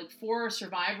 you know, like, for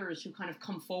survivors who kind of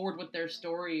come forward with their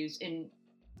stories in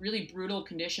really brutal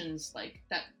conditions, like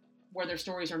that, where their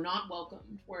stories are not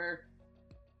welcomed, where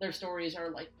their stories are,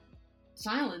 like,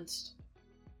 silenced,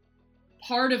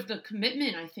 part of the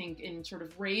commitment, I think, in sort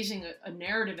of raising a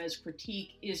narrative as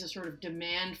critique is a sort of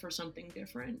demand for something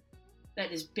different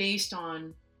that is based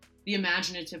on the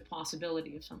imaginative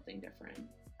possibility of something different.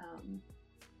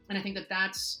 And I think that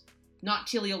that's not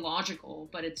teleological,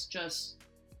 but it's just,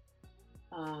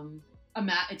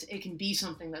 it can be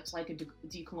something that's like a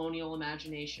decolonial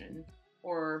imagination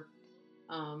or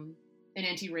an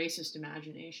anti-racist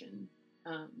imagination.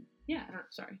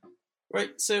 Sorry.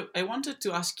 Right. So I wanted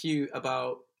to ask you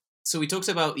about, so we talked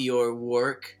about your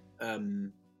work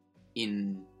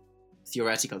in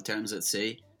theoretical terms, let's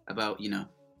say, about, you know,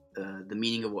 the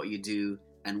meaning of what you do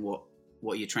and what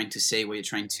you're trying to say, what you're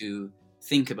trying to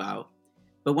think about.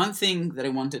 But one thing that I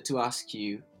wanted to ask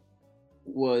you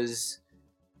was,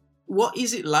 what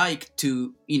is it like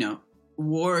to, you know,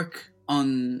 work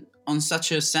on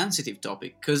such a sensitive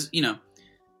topic? Because, you know,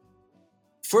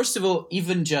 first of all,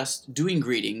 even just doing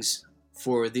greetings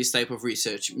for this type of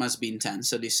research must be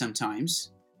intense, at least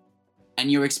sometimes.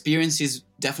 And your experience is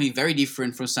definitely very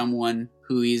different from someone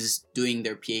who is doing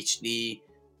their PhD,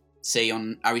 say,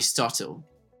 on Aristotle.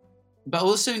 But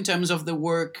also in terms of the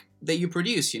work that you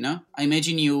produce, you know? I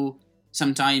imagine you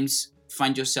sometimes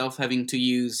find yourself having to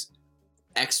use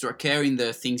extra care in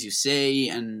the things you say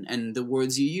and the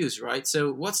words you use, right?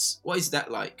 So what is that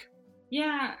like?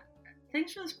 Yeah,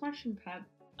 thanks for this question, Pat.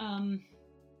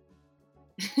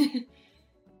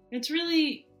 It's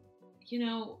really, you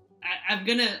know, I'm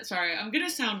gonna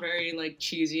sound very, like,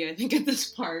 cheesy, I think, at this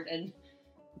part, and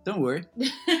don't worry.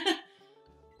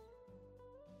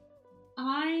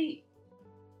 I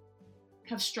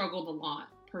have struggled a lot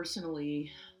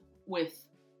personally with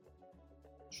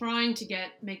trying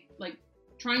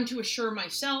to assure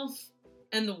myself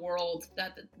and the world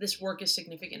that this work is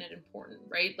significant and important,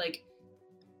 right? Like,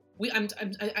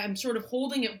 I'm sort of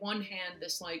holding at one hand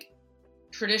this, like,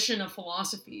 tradition of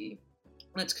philosophy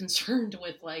that's concerned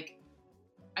with, like,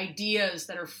 ideas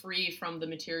that are free from the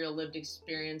material lived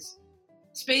experience,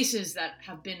 spaces that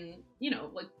have been, you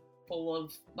know, like, full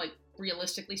of, like,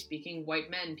 realistically speaking, white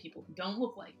men, people who don't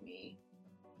look like me.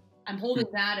 I'm holding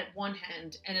that at one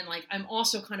hand, and then, like, I'm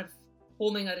also kind of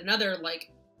holding at another,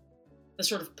 like, the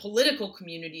sort of political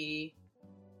community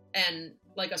and,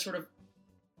 like, a sort of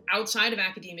outside of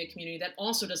academia community that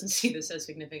also doesn't see this as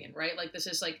significant, right? Like, this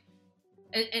is, like,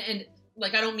 and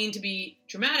like, I don't mean to be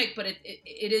dramatic, but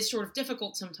it is sort of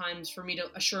difficult sometimes for me to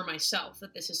assure myself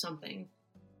that this is something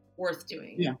worth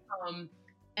doing. Yeah.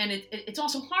 And it's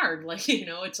also hard. Like, you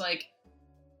know, it's like,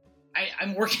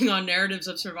 I'm working on narratives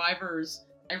of survivors.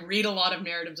 I read a lot of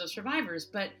narratives of survivors,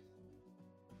 but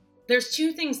there's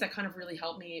two things that kind of really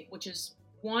help me, which is,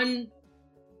 one,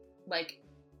 like,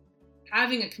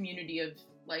 having a community of,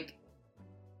 like,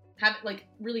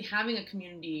 really having a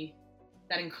community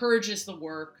that encourages the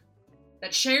work,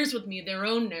 that shares with me their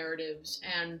own narratives,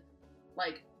 and,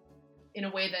 like, in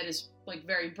a way that is, like,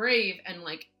 very brave and,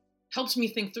 like, helps me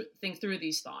think through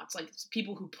these thoughts. Like,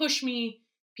 people who push me,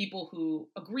 people who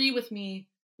agree with me.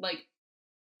 Like,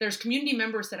 there's community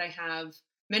members that I have,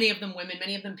 many of them women,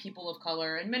 many of them people of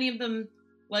color, and many of them,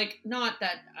 like, not,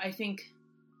 that I think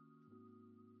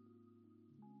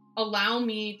allow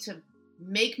me to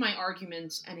make my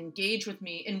arguments and engage with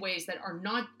me in ways that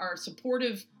are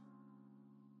supportive,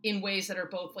 in ways that are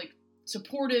both like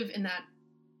supportive in that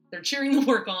they're cheering the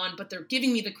work on, but they're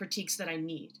giving me the critiques that I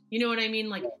need. You know what I mean?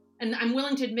 Like, and I'm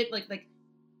willing to admit,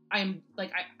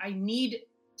 I need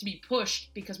to be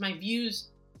pushed because my views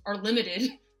are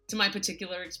limited to my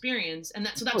particular experience. And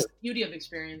that's the beauty of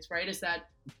experience, right? Is that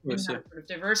in that sort of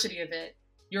diversity of it,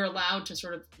 you're allowed to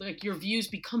sort of like your views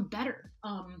become better.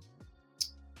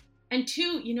 And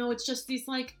two, you know, it's just these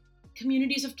like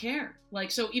communities of care.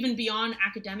 Like, so even beyond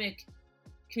academic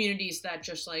communities that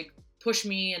just like push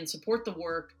me and support the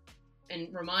work and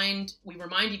we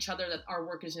remind each other that our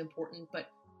work is important, but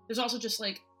there's also just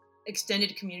like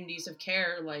extended communities of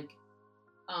care. Like,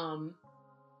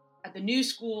 at the new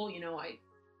school, you know,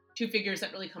 two figures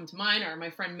that really come to mind are my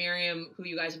friend Miriam, who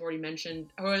you guys have already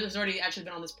mentioned, who has already actually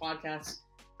been on this podcast.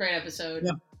 Great episode.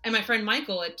 Yeah. And my friend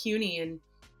Michael at CUNY. And,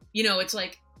 you know, it's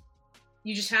like,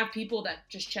 you just have people that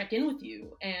just check in with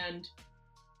you and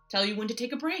tell you when to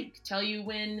take a break, tell you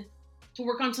when to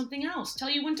work on something else, tell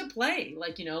you when to play,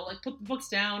 like, you know, like put the books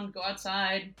down, go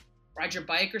outside, ride your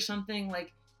bike or something.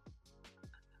 Like,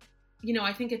 you know,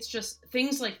 I think it's just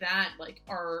things like that, like,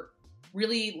 are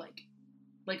really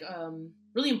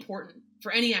really important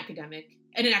for any academic,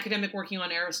 and an academic working on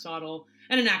Aristotle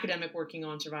and an academic working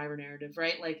on survivor narrative,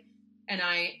 right? Like, and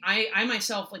I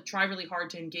myself like try really hard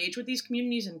to engage with these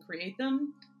communities and create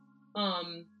them.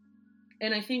 And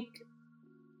I think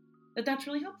that's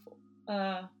really helpful.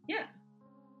 Yeah.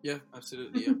 Yeah,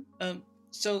 absolutely. Yeah.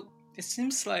 So it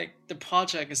seems like the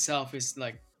project itself is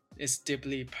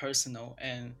deeply personal,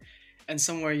 and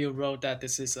somewhere you wrote that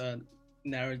this is a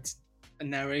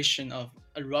narration of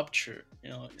a rupture. You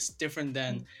know, it's different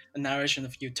than a narration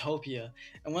of utopia.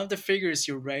 And one of the figures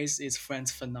you raised is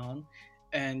Frantz Fanon,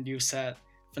 and you said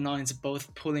Fanon is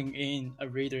both pulling in a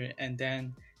reader and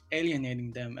then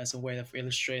alienating them as a way of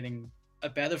illustrating a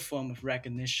better form of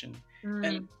recognition.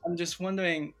 And I'm just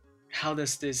wondering, how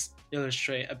does this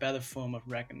illustrate a better form of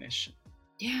recognition?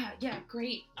 Yeah,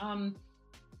 great.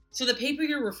 So the paper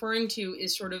you're referring to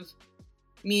is sort of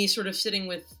me sort of sitting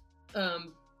with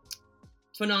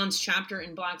Fanon's chapter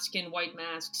in Black Skin, White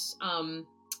Masks,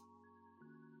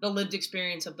 the lived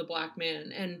experience of the Black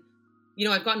man. And, you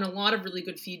know, I've gotten a lot of really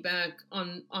good feedback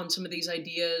on some of these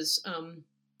ideas,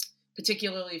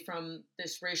 particularly from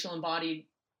this Racial Embodied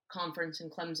conference in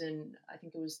Clemson. I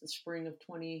think it was the spring of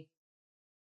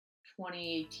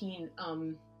 2018.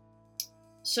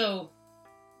 So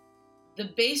the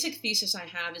basic thesis I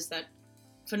have is that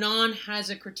Fanon has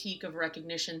a critique of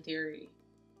recognition theory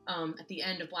at the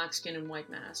end of Black Skin and White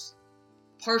Masks,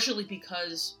 partially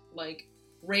because like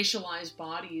racialized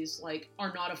bodies like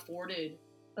are not afforded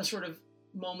a sort of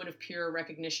moment of pure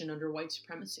recognition under white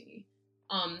supremacy.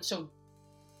 So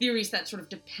theories that sort of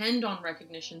depend on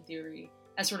recognition theory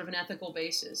as sort of an ethical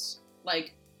basis,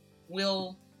 like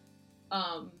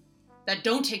that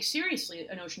don't take seriously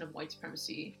a notion of white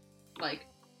supremacy, like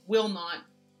will not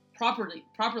properly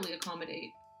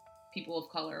accommodate people of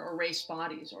color or race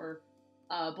bodies or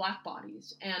Black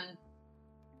bodies. And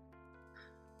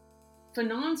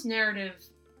Fanon's narrative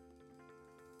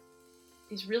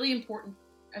is really important,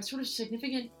 sort of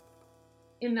significant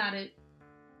in that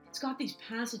it's got these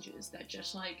passages that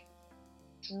just like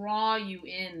draw you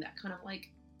in, that kind of like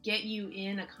get you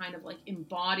in a kind of like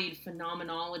embodied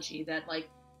phenomenology that like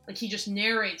he just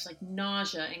narrates like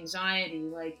nausea, anxiety,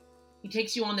 like he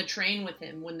takes you on the train with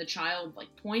him when the child like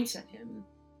points at him,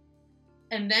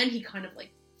 and then he kind of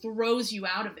like throws you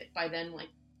out of it by then like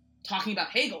talking about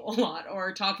Hegel a lot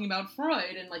or talking about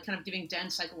Freud and like kind of giving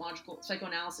dense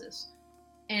psychoanalysis.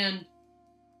 And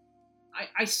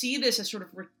I see this as sort of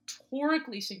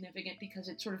rhetorically significant because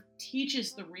it sort of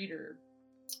teaches the reader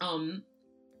that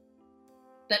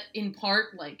in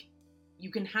part like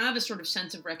you can have a sort of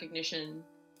sense of recognition,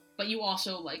 but you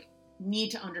also like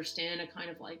need to understand a kind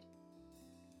of like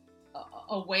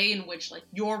a way in which like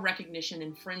your recognition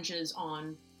infringes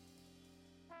on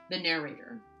the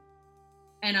narrator.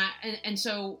 And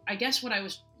so I guess what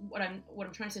I'm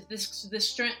trying to say, this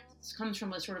strength comes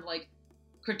from a sort of like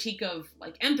critique of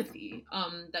like empathy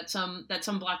that some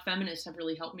Black feminists have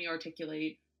really helped me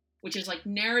articulate, which is like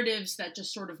narratives that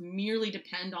just sort of merely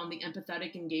depend on the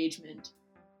empathetic engagement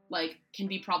like can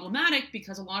be problematic,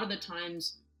 because a lot of the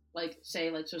times, like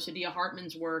say like so Saidiya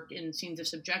Hartman's work in Scenes of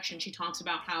Subjection, she talks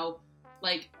about how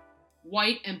like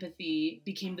white empathy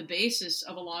became the basis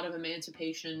of a lot of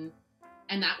emancipation,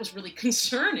 and that was really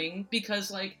concerning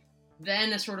because like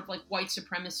then a sort of like white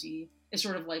supremacy is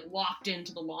sort of like locked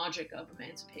into the logic of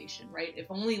emancipation, right? If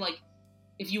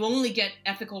you only get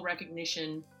ethical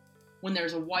recognition when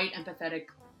there's a white empathetic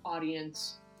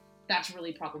audience, that's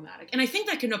really problematic. And I think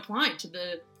that can apply to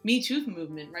the Me Too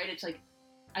movement, right? It's like,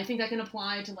 I think that can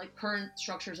apply to like current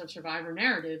structures of survivor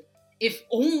narrative. If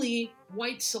only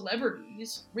white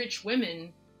celebrities, rich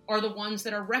women, are the ones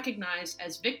that are recognized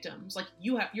as victims, like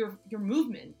you have, your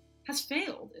movement has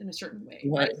failed in a certain way,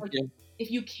 right? Like,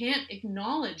 if you can't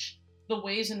acknowledge the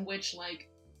ways in which like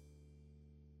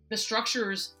the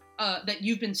structures that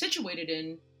you've been situated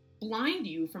in blind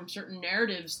you from certain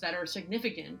narratives that are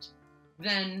significant,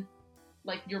 then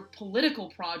like your political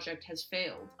project has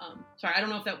failed. Sorry, I don't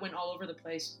know if that went all over the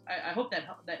place. I hope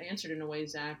that answered in a way,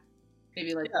 Zach.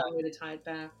 Maybe like a way to tie it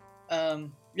back.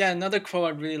 Another quote I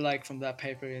really like from that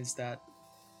paper is that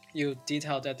you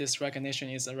detailed that this recognition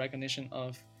is a recognition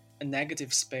of a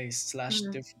negative space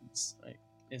 / difference, right?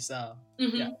 It's I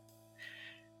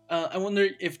wonder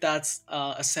if that's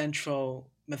a central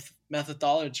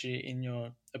methodology in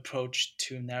your approach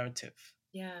to narrative.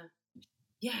 Yeah,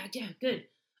 good.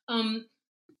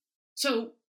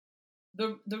 So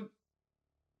the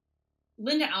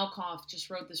Linda Alcoff just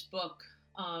wrote this book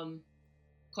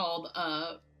called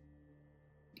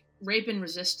Rape and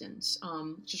Resistance,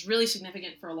 which is really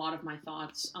significant for a lot of my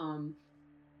thoughts.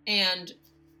 And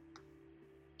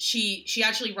she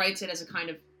actually writes it as a kind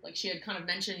of, like, she had kind of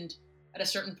mentioned at a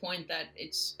certain point that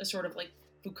it's a sort of like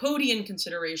Foucauldian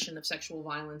consideration of sexual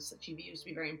violence that she views to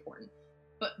be very important.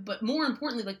 But more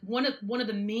importantly, like one of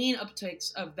the main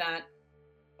uptakes of that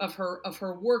of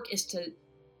her work is to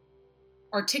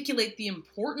articulate the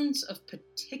importance of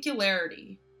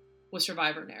particularity with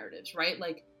survivor narratives, right?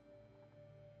 Like,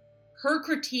 her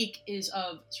critique is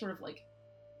of sort of like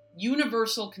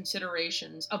universal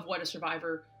considerations of what a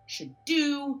survivor should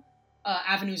do,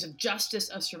 avenues of justice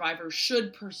a survivor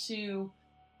should pursue,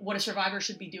 what a survivor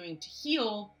should be doing to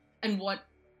heal, and what,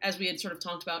 as we had sort of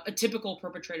talked about, a typical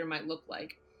perpetrator might look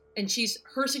like. And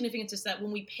her significance is that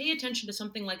when we pay attention to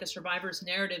something like a survivor's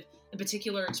narrative and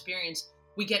particular experience,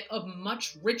 we get a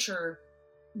much richer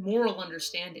moral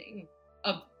understanding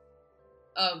of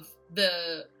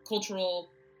the cultural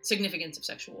significance of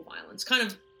sexual violence, kind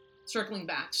of circling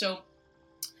back. So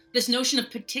this notion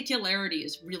of particularity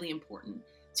is really important.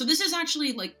 So this is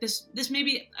actually like, this may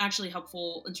be actually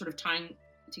helpful in sort of tying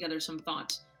together some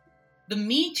thoughts. The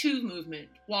Me Too movement,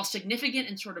 while significant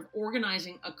in sort of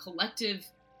organizing a collective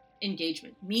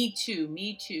engagement, Me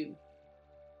Too,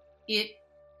 it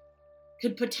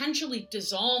could potentially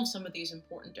dissolve some of these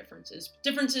important differences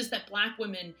that Black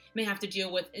women may have to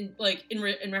deal with in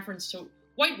reference to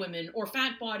white women, or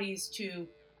fat bodies to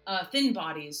thin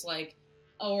bodies,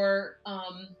 or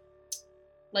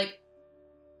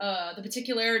the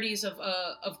particularities of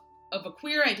a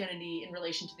queer identity in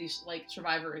relation to these like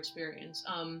survivor experience.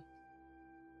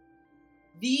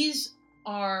 These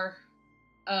are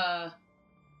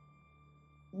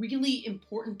really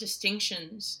important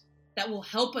distinctions that will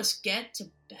help us get to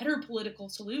better political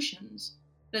solutions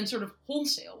than sort of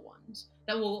wholesale ones,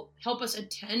 that will help us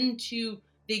attend to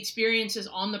the experiences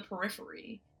on the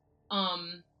periphery,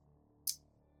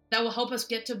 that will help us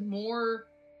get to more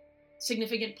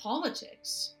significant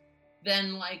politics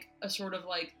than like a sort of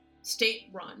like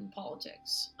state-run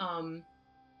politics. And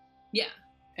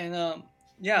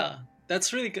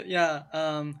that's really good.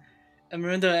 And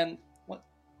Miranda, and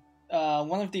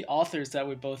one of the authors that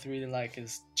we both really like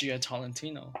is Gia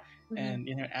Tolentino. Mm-hmm. And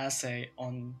in her essay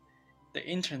on the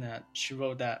internet, she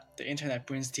wrote that the internet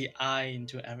brings the I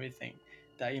into everything,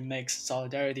 that it makes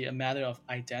solidarity a matter of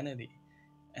identity.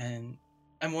 And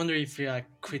I'm wondering if you're like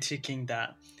critiquing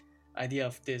that idea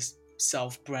of this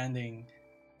self-branding,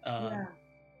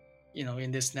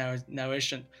 in this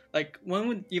narration. Like, one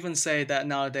would even say that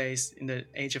nowadays, in the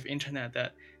age of internet,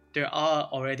 that there are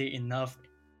already enough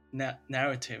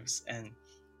narratives, and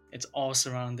it's all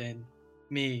surrounding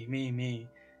me.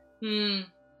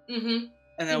 Mm-hmm.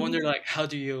 And I wonder, like, how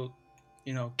do you,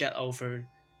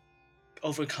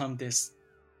 overcome this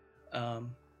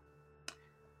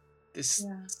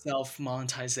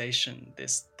self-monetization,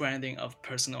 this branding of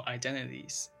personal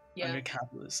identities under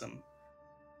capitalism?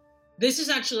 This is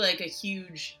actually like a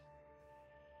huge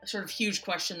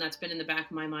question that's been in the back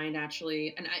of my mind,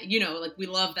 actually. And we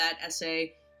love that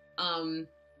essay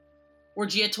where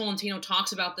Gia Tolentino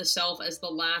talks about the self as the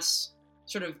last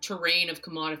sort of terrain of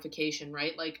commodification,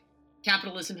 right? Like,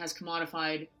 capitalism has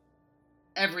commodified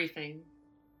everything.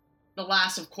 The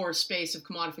last, of course, space of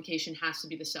commodification has to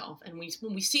be the self. And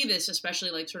when we see this,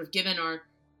 especially like sort of given our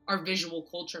visual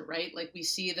culture, right? Like, we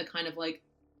see the kind of like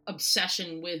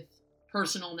obsession with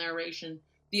personal narration,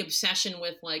 the obsession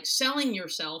with like selling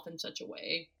yourself in such a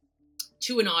way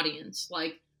to an audience,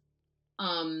 like,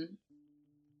 and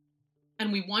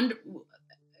we wonder,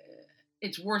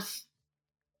 it's worth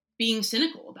being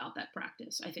cynical about that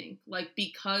practice, I think. Like,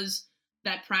 because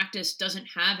that practice doesn't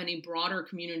have any broader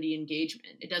community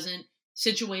engagement. It doesn't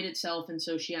situate itself in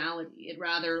sociality. It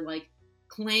rather, like,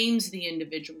 claims the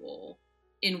individual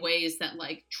in ways that,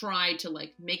 like, try to,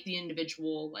 like, make the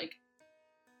individual, like,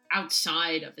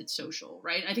 outside of its social,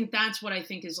 right? I think that's what I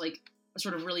think is, like, a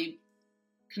sort of really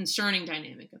concerning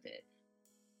dynamic of it.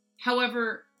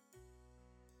 However,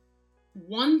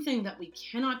 one thing that we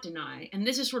cannot deny, and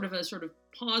this is sort of a sort of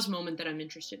pause moment that I'm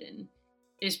interested in,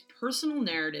 is personal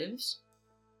narratives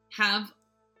have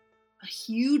a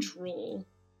huge role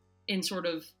in sort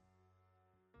of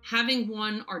having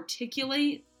one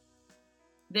articulate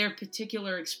their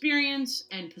particular experience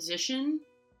and position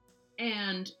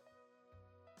and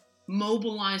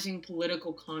mobilizing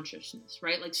political consciousness,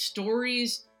 right? Like,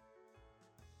 stories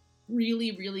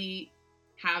really, really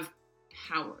have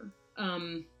power.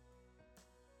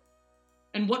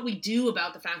 And what we do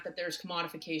about the fact that there's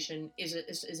commodification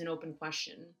is an open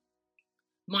question.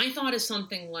 My thought is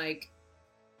something like,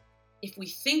 if we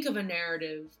think of a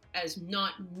narrative as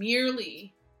not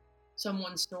merely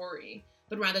someone's story,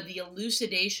 but rather the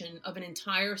elucidation of an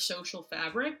entire social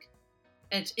fabric,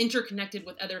 and it's interconnected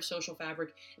with other social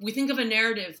fabric. If we think of a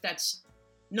narrative that's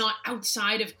not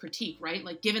outside of critique, right?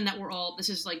 Like, given that this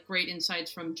is like great insights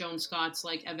from Joan Scott's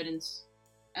like Evidence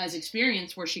as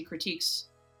Experience, where she critiques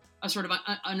a sort of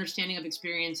understanding of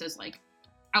experience as like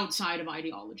outside of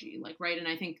ideology, like, right? And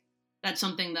I think that's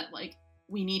something that, like,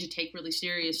 we need to take really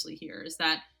seriously here, is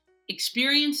that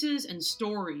experiences and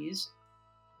stories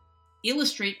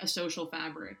illustrate a social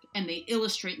fabric and they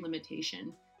illustrate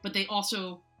limitation, but they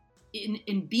also,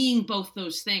 in being both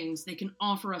those things, they can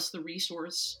offer us the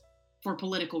resource for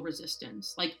political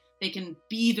resistance. Like, they can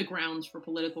be the grounds for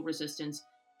political resistance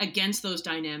against those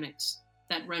dynamics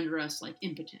that render us, like,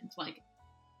 impotent, like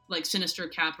sinister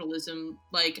capitalism,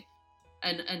 like,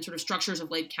 and sort of structures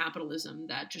of late capitalism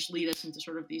that just lead us into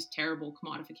sort of these terrible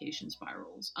commodification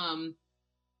spirals.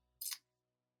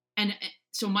 And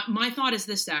so my thought is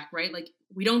this, Zac, right? Like,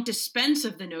 we don't dispense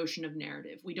of the notion of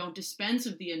narrative. We don't dispense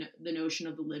of the notion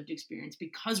of the lived experience,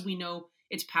 because we know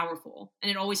it's powerful,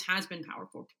 and it always has been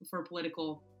powerful for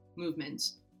political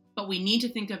movements. But we need to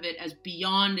think of it as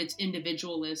beyond its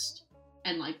individualist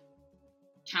and, like,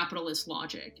 capitalist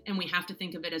logic, and we have to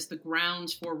think of it as the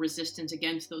grounds for resistance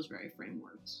against those very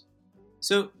frameworks.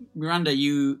 So, Miranda,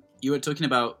 you were talking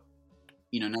about,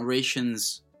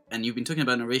 narrations, and you've been talking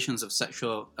about narrations of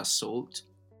sexual assault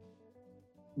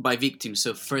by victims,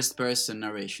 so first-person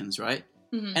narrations, right?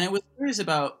 Mm-hmm. And I was curious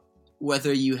about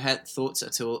whether you had thoughts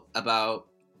at all about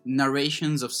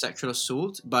narrations of sexual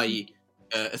assault by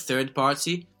a third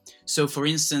party. So, for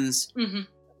instance,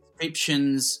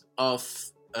 descriptions of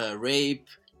rape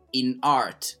in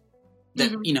art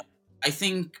that, I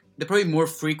think they're probably more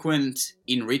frequent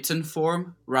in written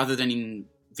form rather than in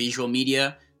visual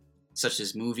media, such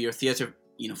as movie or theater,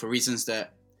 for reasons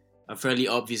that are fairly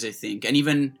obvious, I think. And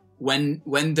even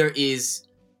when there is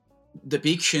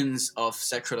depictions of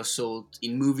sexual assault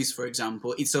in movies, for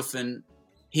example, it's often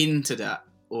hinted at,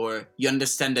 or you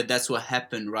understand that that's what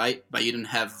happened, right? But you don't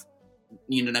have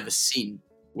a scene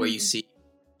where you see,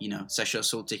 sexual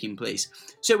assault taking place.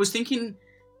 So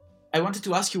I wanted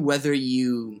to ask you whether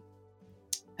you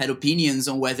had opinions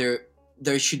on whether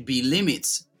there should be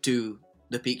limits to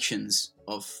depictions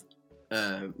of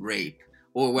rape,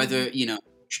 or whether,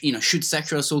 should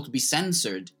sexual assault be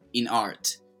censored in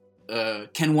art?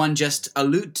 Can one just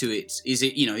allude to it? Is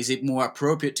it more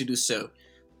appropriate to do so?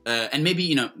 And maybe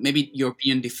your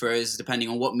opinion differs depending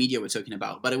on what media we're talking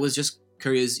about, but I was just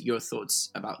curious your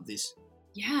thoughts about this.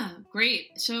 Yeah,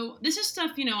 great. So this is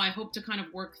stuff, I hope to kind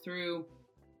of work through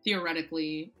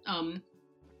theoretically.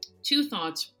 Two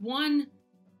thoughts. One,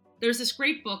 there's this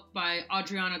great book by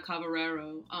Adriana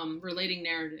Cavarero, Relating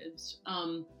Narratives,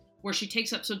 where she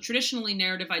takes up, so traditionally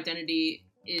narrative identity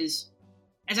is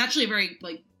actually a very,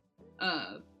 like,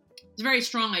 it's a very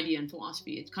strong idea in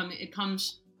philosophy. It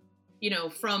comes,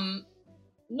 from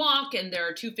Locke, and there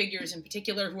are two figures in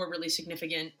particular who are really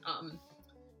significant,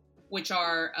 which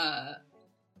are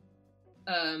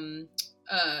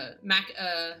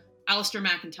Alistair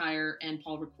MacIntyre and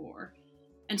Paul Ricoeur.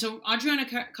 And so Adriana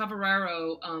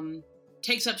Cavarero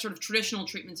takes up sort of traditional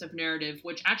treatments of narrative,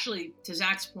 which actually, to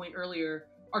Zac's point earlier,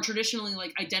 are traditionally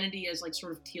like identity as like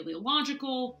sort of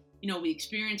teleological. We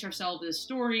experience ourselves as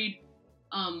storied.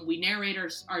 We narrate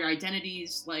our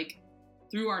identities like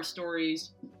through our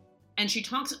stories. And she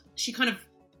kind of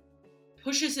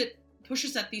pushes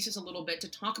that thesis a little bit to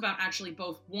talk about actually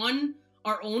both, one,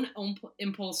 our own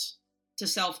impulse to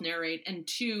self-narrate, and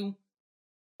two,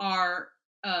 our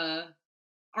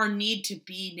need to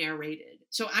be narrated.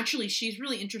 So actually, she's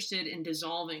really interested in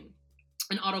dissolving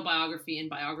an autobiography and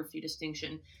biography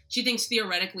distinction. She thinks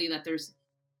theoretically that there's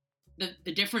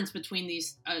the difference between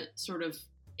these sort of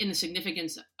in the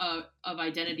significance of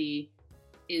identity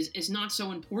is not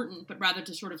so important, but rather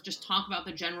to sort of just talk about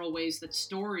the general ways that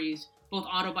stories, both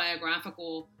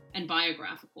autobiographical and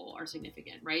biographical, are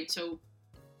significant, right? So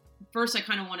first, I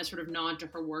kind of want to sort of nod to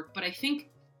her work, but I think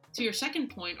to your second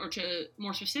point, or to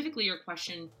more specifically your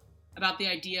question about the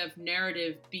idea of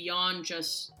narrative beyond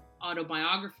just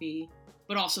autobiography,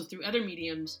 but also through other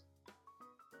mediums,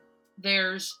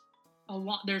 there's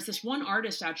this one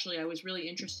artist actually I was really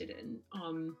interested in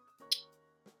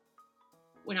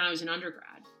when I was an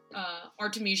undergrad,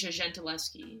 Artemisia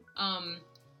Gentileschi.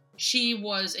 She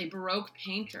was a Baroque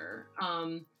painter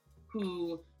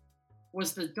who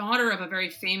was the daughter of a very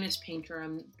famous painter.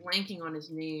 I'm blanking on his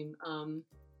name.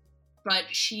 But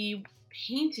she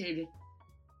painted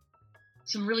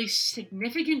some really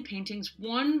significant paintings.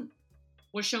 One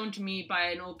was shown to me by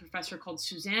an old professor called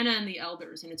Susanna and the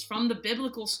Elders, and it's from the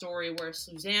biblical story where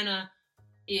Susanna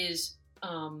is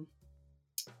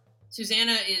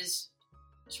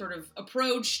sort of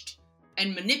approached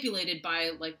and manipulated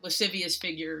by like lascivious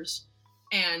figures.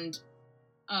 And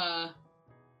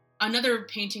another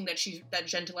painting that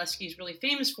Gentileschi is really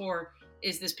famous for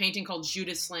is this painting called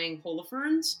Judith Slaying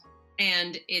Holofernes,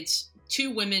 and it's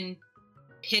two women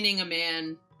pinning a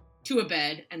man to a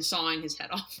bed and sawing his head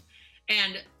off.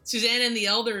 And Susanna and the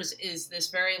Elders is this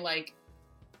very like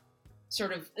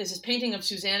sort of is this painting of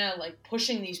Susanna like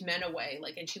pushing these men away,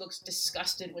 like, and she looks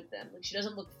disgusted with them. Like, she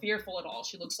doesn't look fearful at all.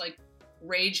 She looks like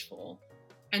rageful.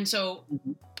 And so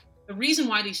the reason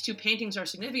why these two paintings are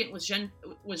significant was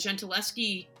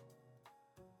Gentileschi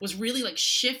was really like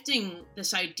shifting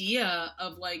this idea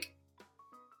of like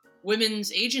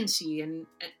women's agency and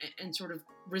sort of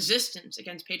resistance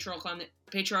against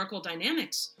patriarchal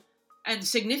dynamics. And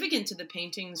significant to the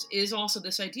paintings is also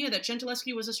this idea that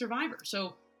Gentileschi was a survivor.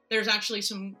 So there's actually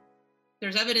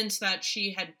there's evidence that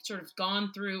she had sort of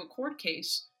gone through a court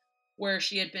case where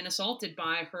she had been assaulted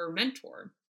by her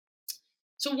mentor.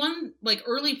 So one like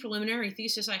early preliminary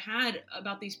thesis I had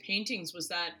about these paintings was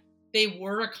that they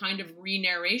were a kind of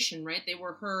re-narration, right? They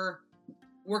were her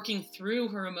working through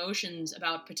her emotions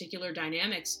about particular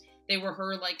dynamics. They were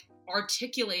her like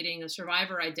articulating a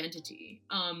survivor identity.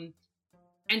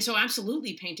 And so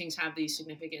absolutely paintings have these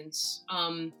significance.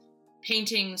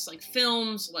 Paintings, like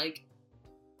films, like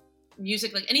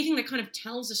music, like anything that kind of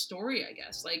tells a story, I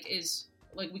guess, like is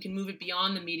like we can move it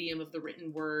beyond the medium of the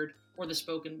written word or the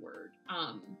spoken word.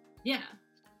 Yeah,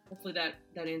 hopefully that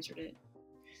answered it.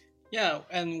 Yeah,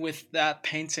 and with that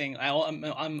painting,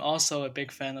 I'm also a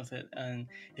big fan of it. And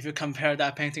if you compare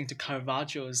that painting to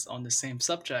Caravaggio's on the same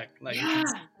subject, like, yeah.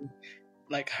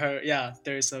 Like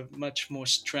there's a much more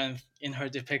strength in her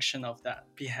depiction of that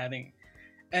beheading,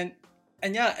 and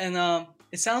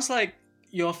it sounds like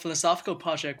your philosophical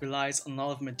project relies on a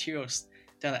lot of materials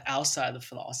that are outside of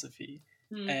philosophy,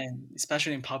 and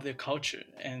especially in popular culture.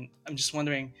 And I'm just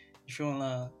wondering if you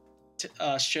wanna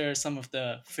share some of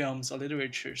the films or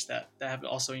literatures that have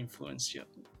also influenced you.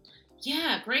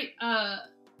 Yeah, great.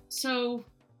 So,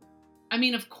 I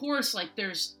mean, of course, like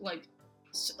there's like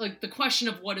the question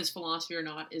of what is philosophy or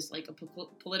not is like a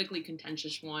politically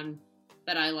contentious one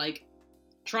that I like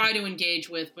try to engage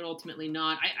with, but ultimately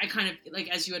not. I kind of like,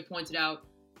 as you had pointed out,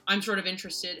 I'm sort of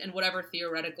interested in whatever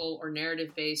theoretical or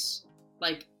narrative based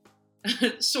like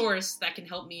source that can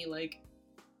help me like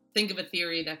think of a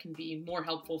theory that can be more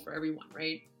helpful for everyone,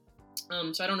 right?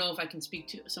 So I don't know if I can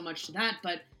speak so much to that,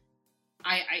 but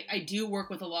I do work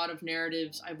with a lot of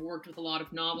narratives. I've worked with a lot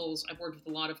of novels. I've worked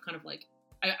with a lot of kind of like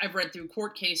I've read through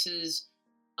court cases,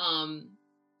 and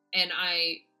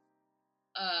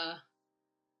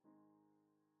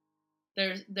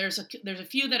there's a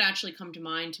few that actually come to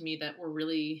mind to me that were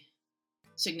really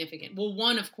significant. Well,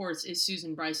 one of course is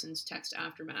Susan Bryson's text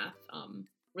Aftermath.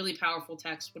 Really powerful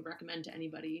text, would recommend to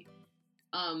anybody.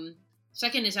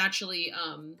 Second is actually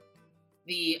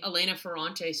the Elena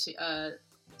Ferrante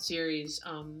series,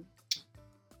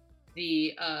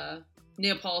 the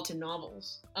Neapolitan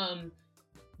novels.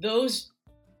 Those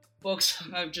books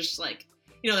I've just like,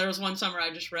 there was one summer I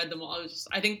just read them all.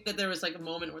 I think that there was like a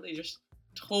moment where they just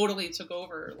totally took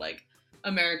over like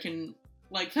American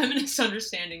like feminist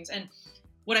understandings. And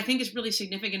what I think is really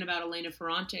significant about Elena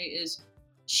Ferrante is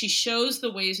she shows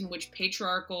the ways in which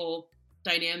patriarchal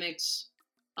dynamics,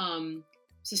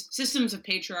 systems of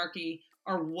patriarchy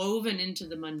are woven into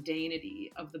the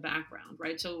mundanity of the background,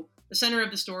 right? So the center of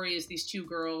the story is these two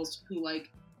girls who like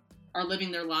are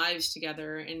living their lives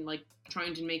together and like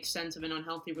trying to make sense of an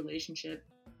unhealthy relationship.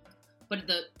 But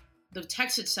the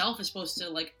text itself is supposed to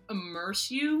like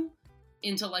immerse you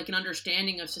into like an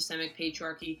understanding of systemic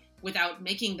patriarchy without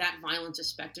making that violence a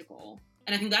spectacle.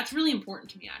 And I think that's really important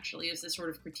to me, actually, is this sort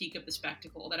of critique of the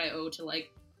spectacle that I owe to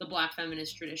like the Black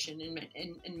feminist tradition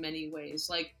in many ways.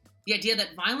 Like the idea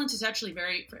that violence is actually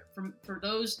very, for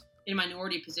those in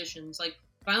minority positions, like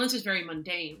violence is very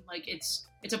mundane. Like it's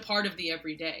a part of the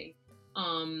everyday.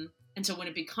 And so when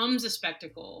it becomes a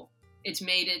spectacle, it's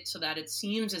made it so that it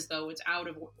seems as though it's out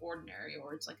of ordinary,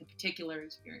 or it's like a particular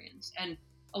experience. And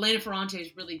Elena Ferrante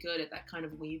is really good at that kind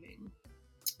of weaving.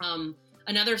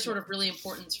 Another sort of really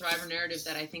important survivor narrative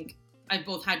that I think I've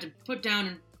both had to put down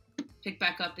and pick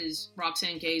back up is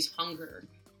Roxane Gay's Hunger,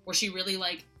 where she really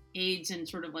like aids in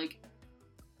sort of like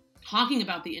talking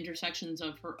about the intersections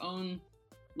of her own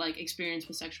like experience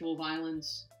with sexual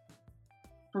violence,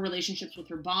 her relationships with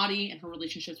her body, and her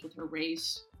relationships with her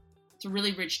race. It's a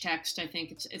really rich text. I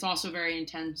think it's also very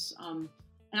intense. And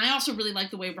I also really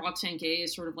like the way Roxane Gay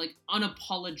is sort of like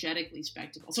unapologetically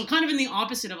spectacle. So kind of in the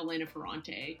opposite of Elena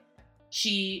Ferrante,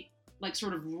 she like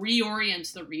sort of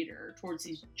reorients the reader towards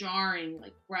these jarring,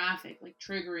 like graphic, like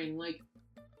triggering, like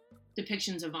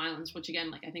depictions of violence, which again,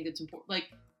 like I think it's important.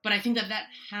 Like, but I think that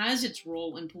has its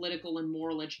role in political and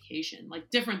moral education, like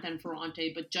different than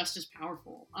Ferrante, but just as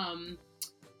powerful.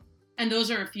 And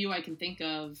those are a few I can think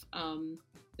of.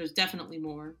 There's definitely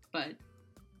more, but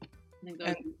I think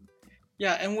those.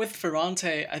 And with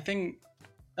Ferrante, I think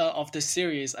of the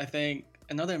series, I think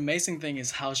another amazing thing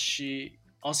is how she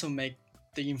also make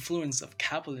the influence of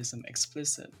capitalism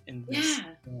explicit in this. Yeah.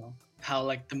 You know, how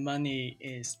like the money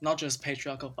is not just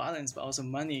patriarchal violence, but also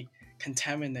money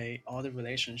contaminate all the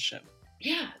relationship.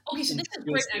 Yeah. Okay, so this is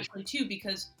great actually too,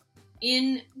 because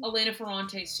in Elena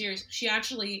Ferrante's series, she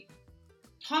actually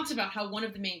talks about how one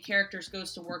of the main characters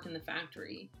goes to work in the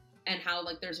factory, and how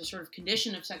like there's a sort of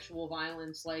condition of sexual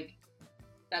violence like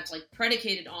that's like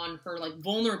predicated on her like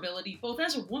vulnerability both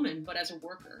as a woman but as a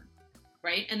worker,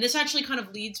 right? And this actually kind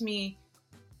of leads me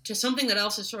to something that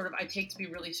else is sort of I take to be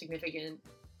really significant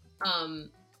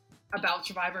about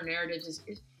survivor narratives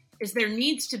is there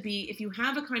needs to be, if you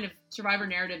have a kind of survivor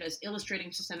narrative as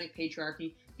illustrating systemic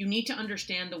patriarchy, you need to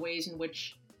understand the ways in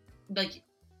which like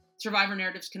survivor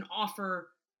narratives can offer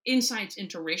insights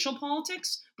into racial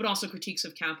politics, but also critiques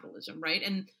of capitalism, right?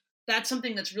 And that's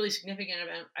something that's really significant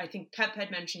about, I think Pep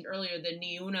had mentioned earlier, the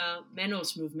Ni Una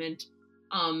Menos movement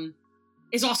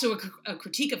is also a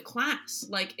critique of class.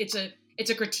 Like it's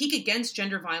a critique against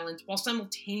gender violence while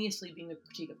simultaneously being a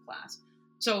critique of class.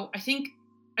 So I think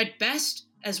at best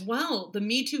as well, the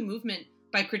Me Too movement,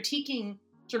 by critiquing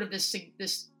sort of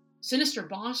this sinister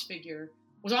boss figure,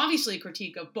 was obviously a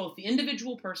critique of both the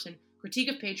individual person, critique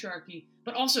of patriarchy,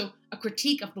 but also a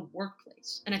critique of the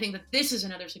workplace. And I think that this is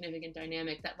another significant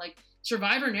dynamic, that like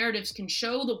survivor narratives can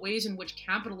show the ways in which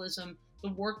capitalism,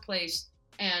 the workplace,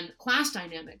 and class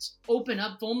dynamics open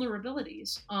up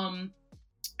vulnerabilities.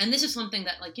 And this is something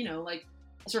that like, you know, like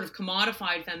sort of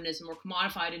commodified feminism or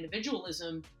commodified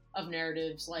individualism of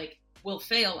narratives like will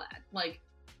fail at. Like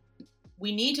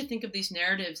we need to think of these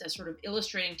narratives as sort of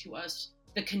illustrating to us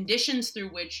the conditions through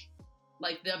which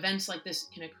like the events like this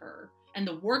can occur, and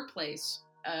the workplace,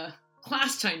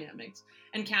 class dynamics,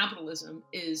 and capitalism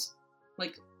is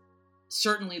like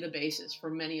certainly the basis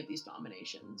for many of these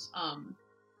dominations.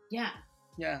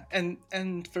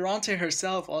 And Ferrante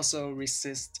herself also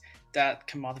resists that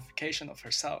commodification of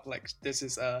herself. Like this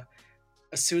is a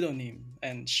pseudonym,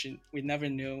 and we never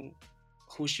knew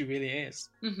who she really is.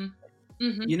 Mm-hmm.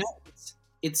 Mm-hmm. You know,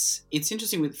 it's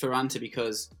interesting with Ferrante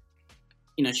because,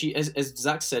 you know, she, as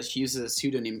Zac said, she uses a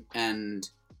pseudonym, and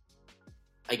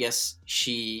I guess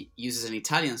she uses an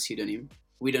Italian pseudonym.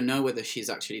 We don't know whether she's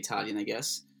actually Italian, I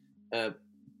guess.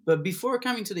 But before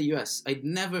coming to the US, I'd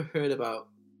never heard about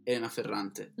Elena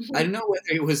Ferrante. Mm-hmm. I don't know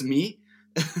whether it was me,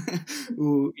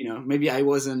 who, you know, maybe I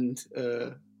wasn't,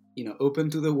 open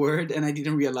to the word, and I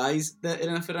didn't realize that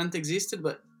Elena Ferrante existed.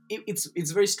 But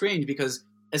it's very strange because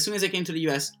as soon as I came to the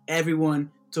US,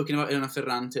 everyone talking about Elena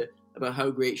Ferrante, about how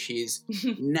great she is.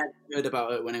 Never heard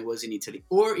about her when I was in Italy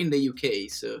or in the UK.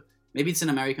 So maybe it's an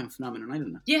American phenomenon. I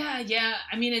don't know. Yeah.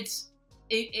 I mean,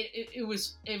 it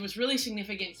was really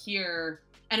significant here,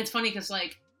 and it's funny because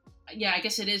like, yeah, I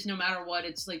guess it is. No matter what,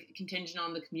 it's like contingent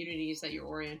on the communities that you're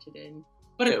oriented in.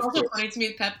 But it's also funny to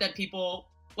me, Pep, that people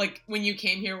like when you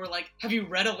came here were like, "Have you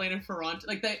read Elena Ferrante?"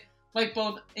 Like they, like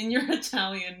both in your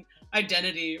Italian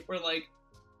identity, were like,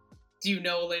 "Do you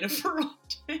know Elena Ferrante?"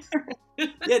 Yeah, they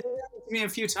did it to me a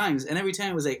few times, and every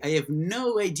time I was like, I have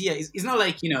no idea. It's not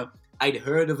like, you know, I'd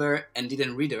heard of her and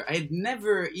didn't read her. I had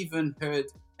never even heard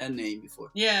a name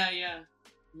before. Yeah.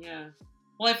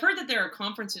 Well, I've heard that there are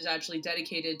conferences actually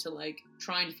dedicated to like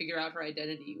trying to figure out her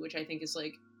identity, which I think is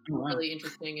like really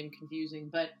interesting and confusing.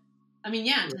 But I mean,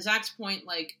 yeah, to Zach's point,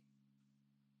 like,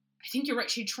 I think you're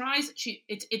right.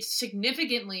 It's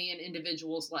significantly an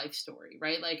individual's life story,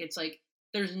 right? Like, it's like,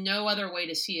 there's no other way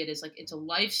to see it. It's like, it's a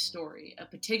life story, a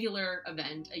particular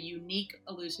event, a unique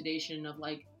elucidation of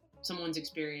like someone's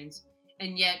experience.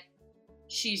 And yet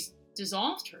she's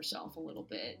dissolved herself a little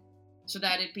bit so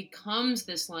that it becomes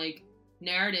this like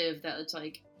narrative that it's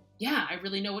like, yeah, I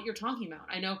really know what you're talking about.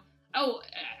 I know, oh,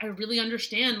 I really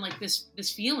understand like this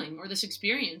feeling or this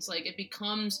experience. Like, it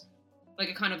becomes like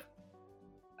a kind of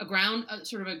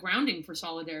sort of a grounding for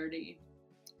solidarity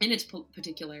in its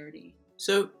particularity.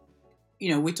 So,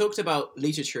 we talked about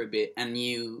literature a bit, and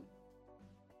you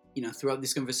throughout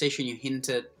this conversation, you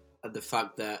hinted at the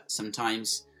fact that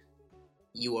sometimes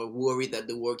you are worried that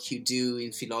the work you do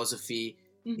in philosophy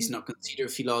is not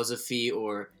considered philosophy,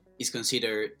 or is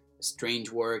considered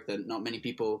strange work that not many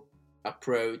people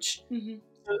approach. So,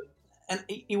 and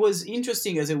it was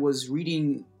interesting as I was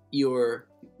reading your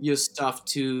stuff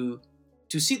to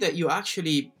see that you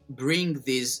actually bring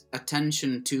this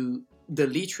attention to the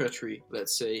literature,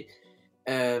 let's say,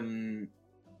 in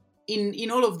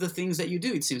all of the things that you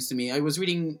do. It seems to me, I was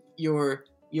reading your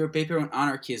paper on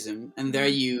anarchism, and there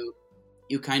you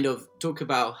kind of talk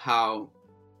about how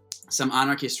some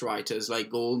anarchist writers like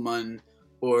Goldman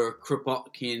or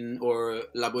Kropotkin or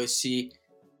La Boétie,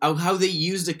 how they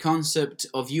use the concept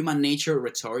of human nature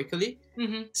rhetorically.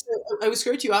 So I was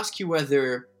going to ask you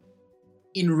whether,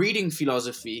 in reading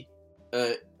philosophy,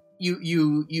 you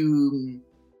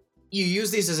use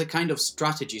this as a kind of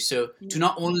strategy, so to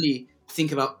not only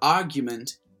think about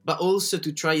argument, but also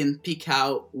to try and pick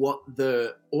out what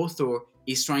the author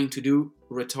is trying to do,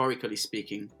 rhetorically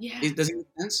speaking. Yeah. Does it make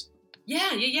sense?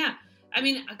 Yeah. I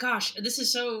mean, gosh,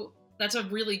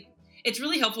 it's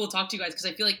really helpful to talk to you guys, because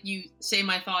I feel like you say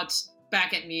my thoughts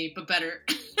back at me, but better.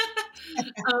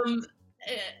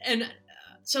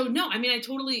 So no, I mean,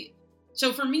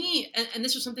 so for me, and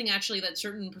this was something actually that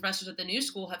certain professors at the New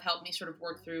School have helped me sort of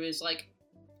work through, is like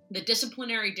the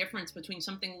disciplinary difference between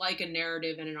something like a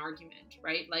narrative and an argument,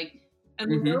 right? Like, and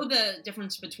we know the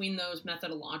difference between those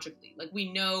methodologically. Like,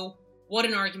 we know what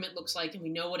an argument looks like, and we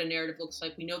know what a narrative looks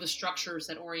like. We know the structures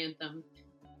that orient them.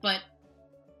 But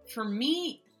for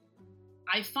me,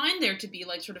 I find there to be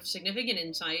like sort of significant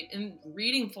insight in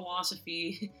reading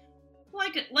philosophy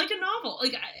like a novel.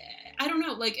 Like, I don't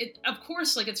know, like, of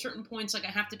course, like at certain points, like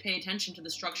I have to pay attention to the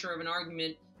structure of an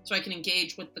argument so I can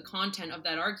engage with the content of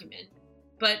that argument.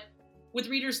 But with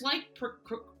readers like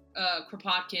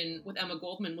Kropotkin, with Emma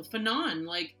Goldman, with Fanon,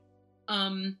 like,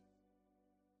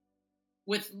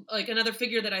 with like another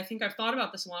figure that I think I've thought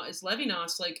about this a lot is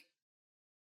Levinas, like,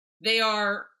 they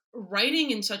are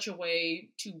writing in such a way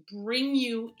to bring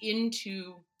you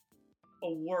into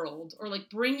a world, or like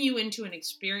bring you into an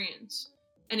experience.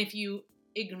 And if you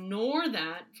ignore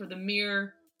that for the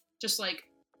mere, just like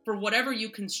for whatever you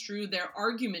construe their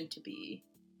argument to be,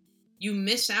 you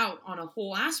miss out on a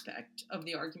whole aspect of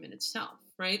the argument itself,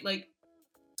 right? Like,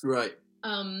 right.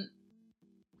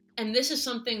 And this is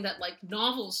something that like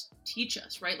novels teach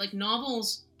us, right? Like,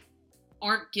 novels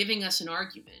aren't giving us an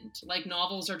argument. Like,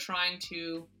 novels are trying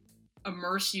to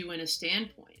immerse you in a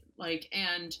standpoint, like,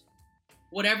 and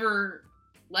whatever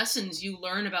lessons you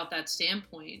learn about that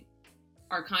standpoint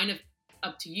are kind of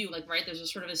up to you. Like, right, there's a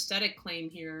sort of aesthetic claim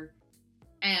here,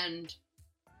 and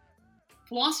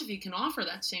philosophy can offer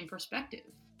that same perspective.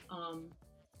 I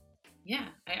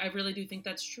really do think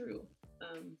that's true.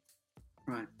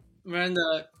 Right.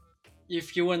 Miranda,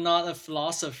 if you were not a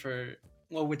philosopher,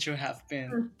 what would you have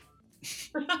been?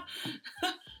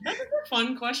 That's a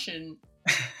fun question.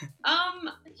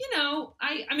 I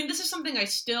mean, this is something I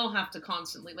still have to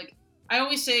constantly, like, I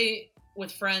always say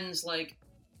with friends, like,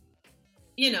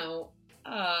 the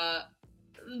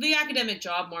academic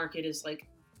job market is like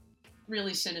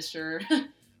really sinister.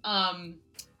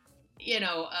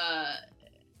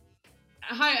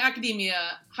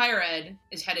 Higher ed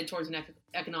is headed towards an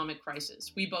economic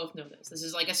crisis. We both know this. This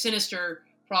is like a sinister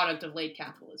product of late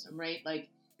capitalism, right? Like,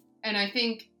 and I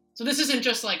think, so this isn't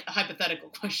just like a hypothetical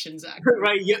question, Zach.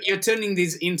 Right, you're turning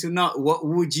this into not what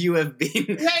would you have been.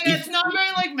 Yeah, it's not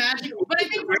very like magical. But I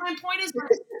think my point is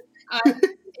that,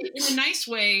 in a nice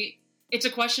way, it's a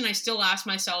question I still ask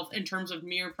myself in terms of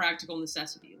mere practical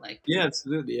necessity. Like, yeah,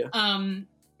 absolutely, yeah.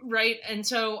 Right, and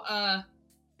so, I've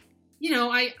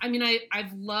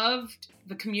loved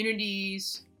the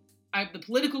communities, the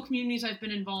political communities I've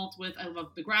been involved with. I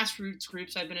love the grassroots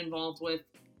groups I've been involved with.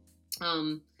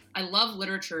 I love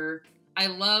literature. I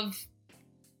love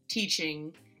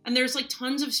teaching. And there's like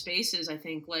tons of spaces, I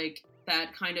think, like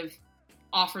that kind of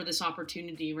offer this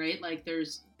opportunity, right? Like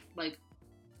there's like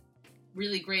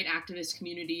really great activist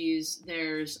communities.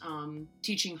 There's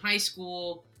teaching high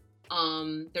school.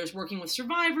 There's working with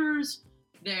survivors.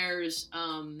 There's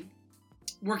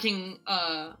working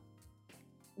on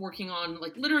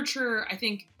like literature. I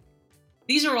think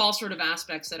these are all sort of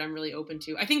aspects that I'm really open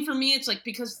to. I think for me, it's like,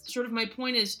 because sort of my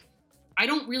point is, I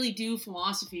don't really do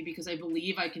philosophy because I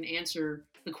believe I can answer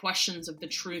the questions of the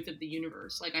truth of the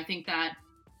universe. Like, I think that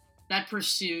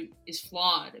pursuit is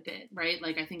flawed a bit, right?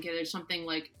 Like, I think there's something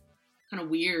like kind of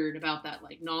weird about that,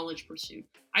 like, knowledge pursuit.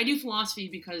 I do philosophy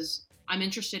because I'm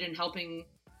interested in helping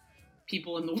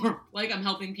people in the world. Like, I'm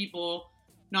helping people,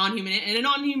 non-human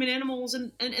animals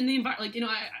and the environment. Like, you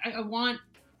know,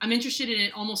 I'm interested in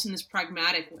it almost in this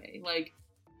pragmatic way. Like,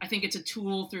 I think it's a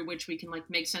tool through which we can like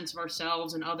make sense of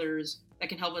ourselves and others that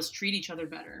can help us treat each other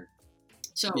better.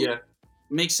 So yeah,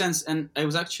 makes sense. And I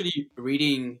was actually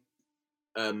reading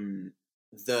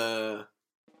the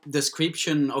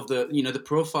description of the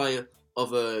profile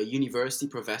of a university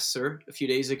professor a few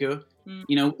days ago.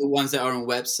 You know, the ones that are on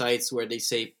websites where they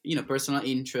say, you know, personal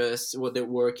interests, what they're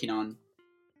working on.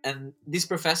 And this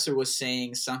professor was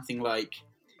saying something like,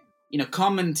 you know,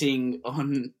 commenting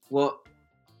on what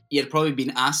he had probably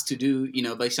been asked to do, you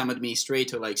know, by some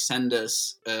administrator, like send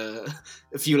us a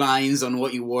few lines on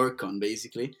what you work on,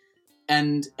 basically.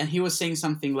 And he was saying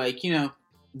something like, you know,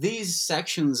 these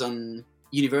sections on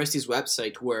universities'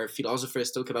 website where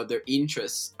philosophers talk about their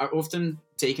interests are often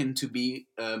taken to be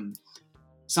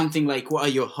something like, what are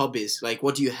your hobbies? Like,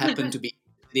 what do you happen to be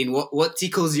in? What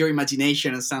tickles your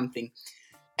imagination or something?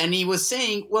 And he was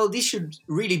saying, well, this should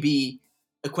really be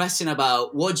a question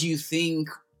about what do you think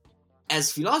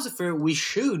as philosopher we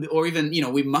should, or even, you know,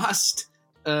 we must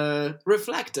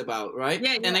reflect about, right?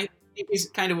 Yeah. And I think it's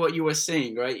kind of what you were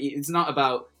saying, right? It's not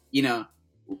about, you know,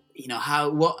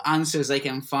 what answers I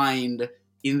can find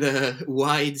in the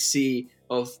wide sea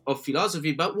of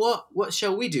philosophy, but what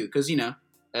shall we do? Because, you know,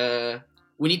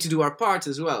 we need to do our part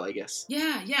as well, I guess.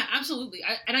 Yeah, absolutely.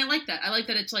 I like that. I like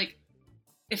that it's like,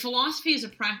 if philosophy is a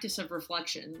practice of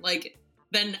reflection, like,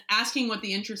 then asking what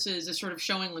the interest is sort of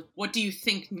showing, like, what do you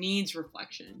think needs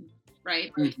reflection, right?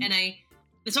 Like, and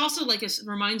it's also, like, it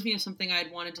reminds me of something I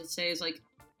had wanted to say is, like,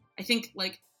 I think,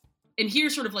 like, and here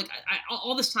sort of, like, I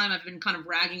all this time I've been kind of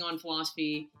ragging on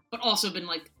philosophy, but also been,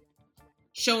 like,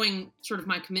 showing sort of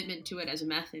my commitment to it as a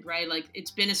method, right? Like,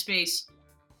 it's been a space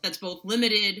that's both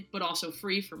limited, but also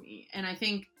free for me. And I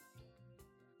think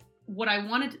what I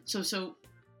wanted, so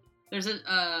there's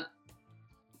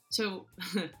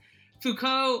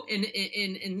Foucault in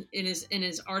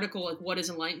his article, like, What is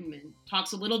Enlightenment,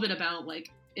 talks a little bit about,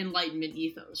 like, Enlightenment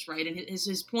ethos, right? And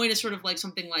his point is sort of like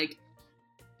something like,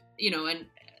 you know, and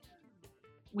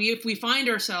if we find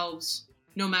ourselves,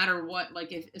 no matter what,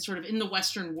 like, if it's sort of in the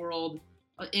Western world,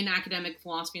 in academic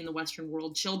philosophy in the Western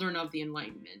world, children of the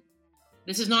Enlightenment,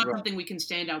 this is not something we can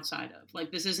stand outside of.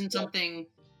 Like, this isn't something,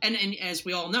 and as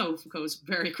we all know, Foucault is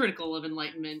very critical of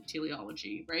Enlightenment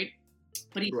teleology, right?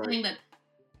 But he's saying that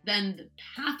then the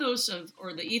pathos of,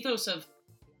 or the ethos of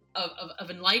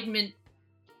enlightenment,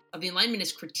 of the Enlightenment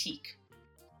is critique.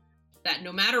 That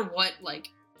no matter what, like,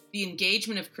 the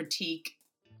engagement of critique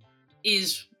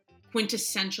is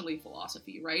quintessentially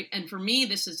philosophy, right? And for me,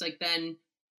 this is like, then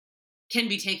can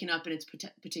be taken up in its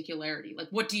particularity. Like,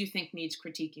 what do you think needs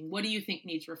critiquing? What do you think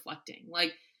needs reflecting?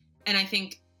 Like, and I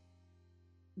think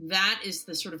that is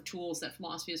the sort of tools that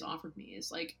philosophy has offered me,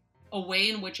 is like a way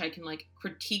in which I can, like,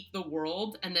 critique the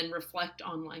world and then reflect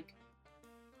on, like,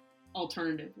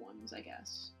 alternative ones, I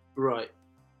guess. Right.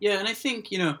 Yeah, and I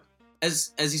think, you know,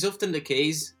 as is often the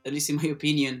case, at least in my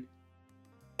opinion,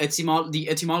 the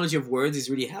etymology of words is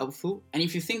really helpful. And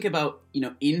if you think about, you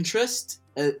know, interest,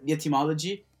 the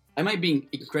etymology, I might be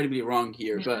incredibly wrong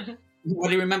here, but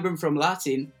what I remember from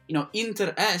Latin, you know,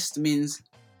 inter est means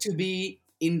to be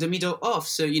in the middle of.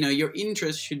 So, you know, your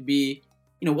interest should be,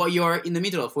 you know, what you're in the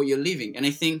middle of, what you're living. And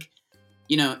I think,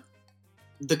 you know,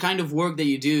 the kind of work that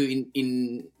you do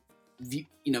in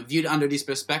you know, viewed under this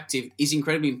perspective is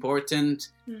incredibly important,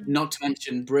 not to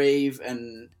mention brave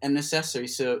and necessary.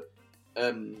 So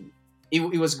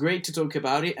it was great to talk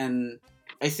about it. And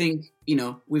I think, you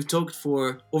know, we've talked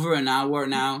for over an hour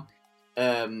now,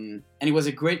 and it was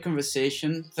a great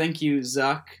conversation. Thank you,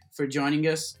 Zac, for joining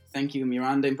us. Thank you,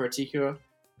 Miranda, in particular,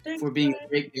 for being a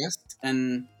great guest.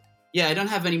 And yeah, I don't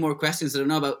have any more questions. I don't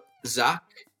know about Zac,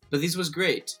 but this was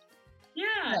great.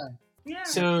 Yeah.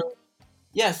 So,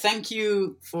 yeah, thank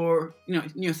you for, you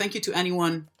know, thank you to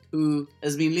anyone who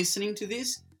has been listening to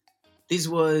this. This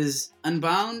was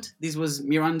Unbound. This was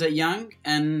Miranda Young,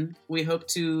 and we hope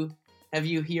to have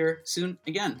you here soon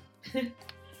again.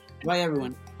 Bye,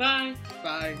 everyone. Bye.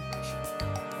 Bye.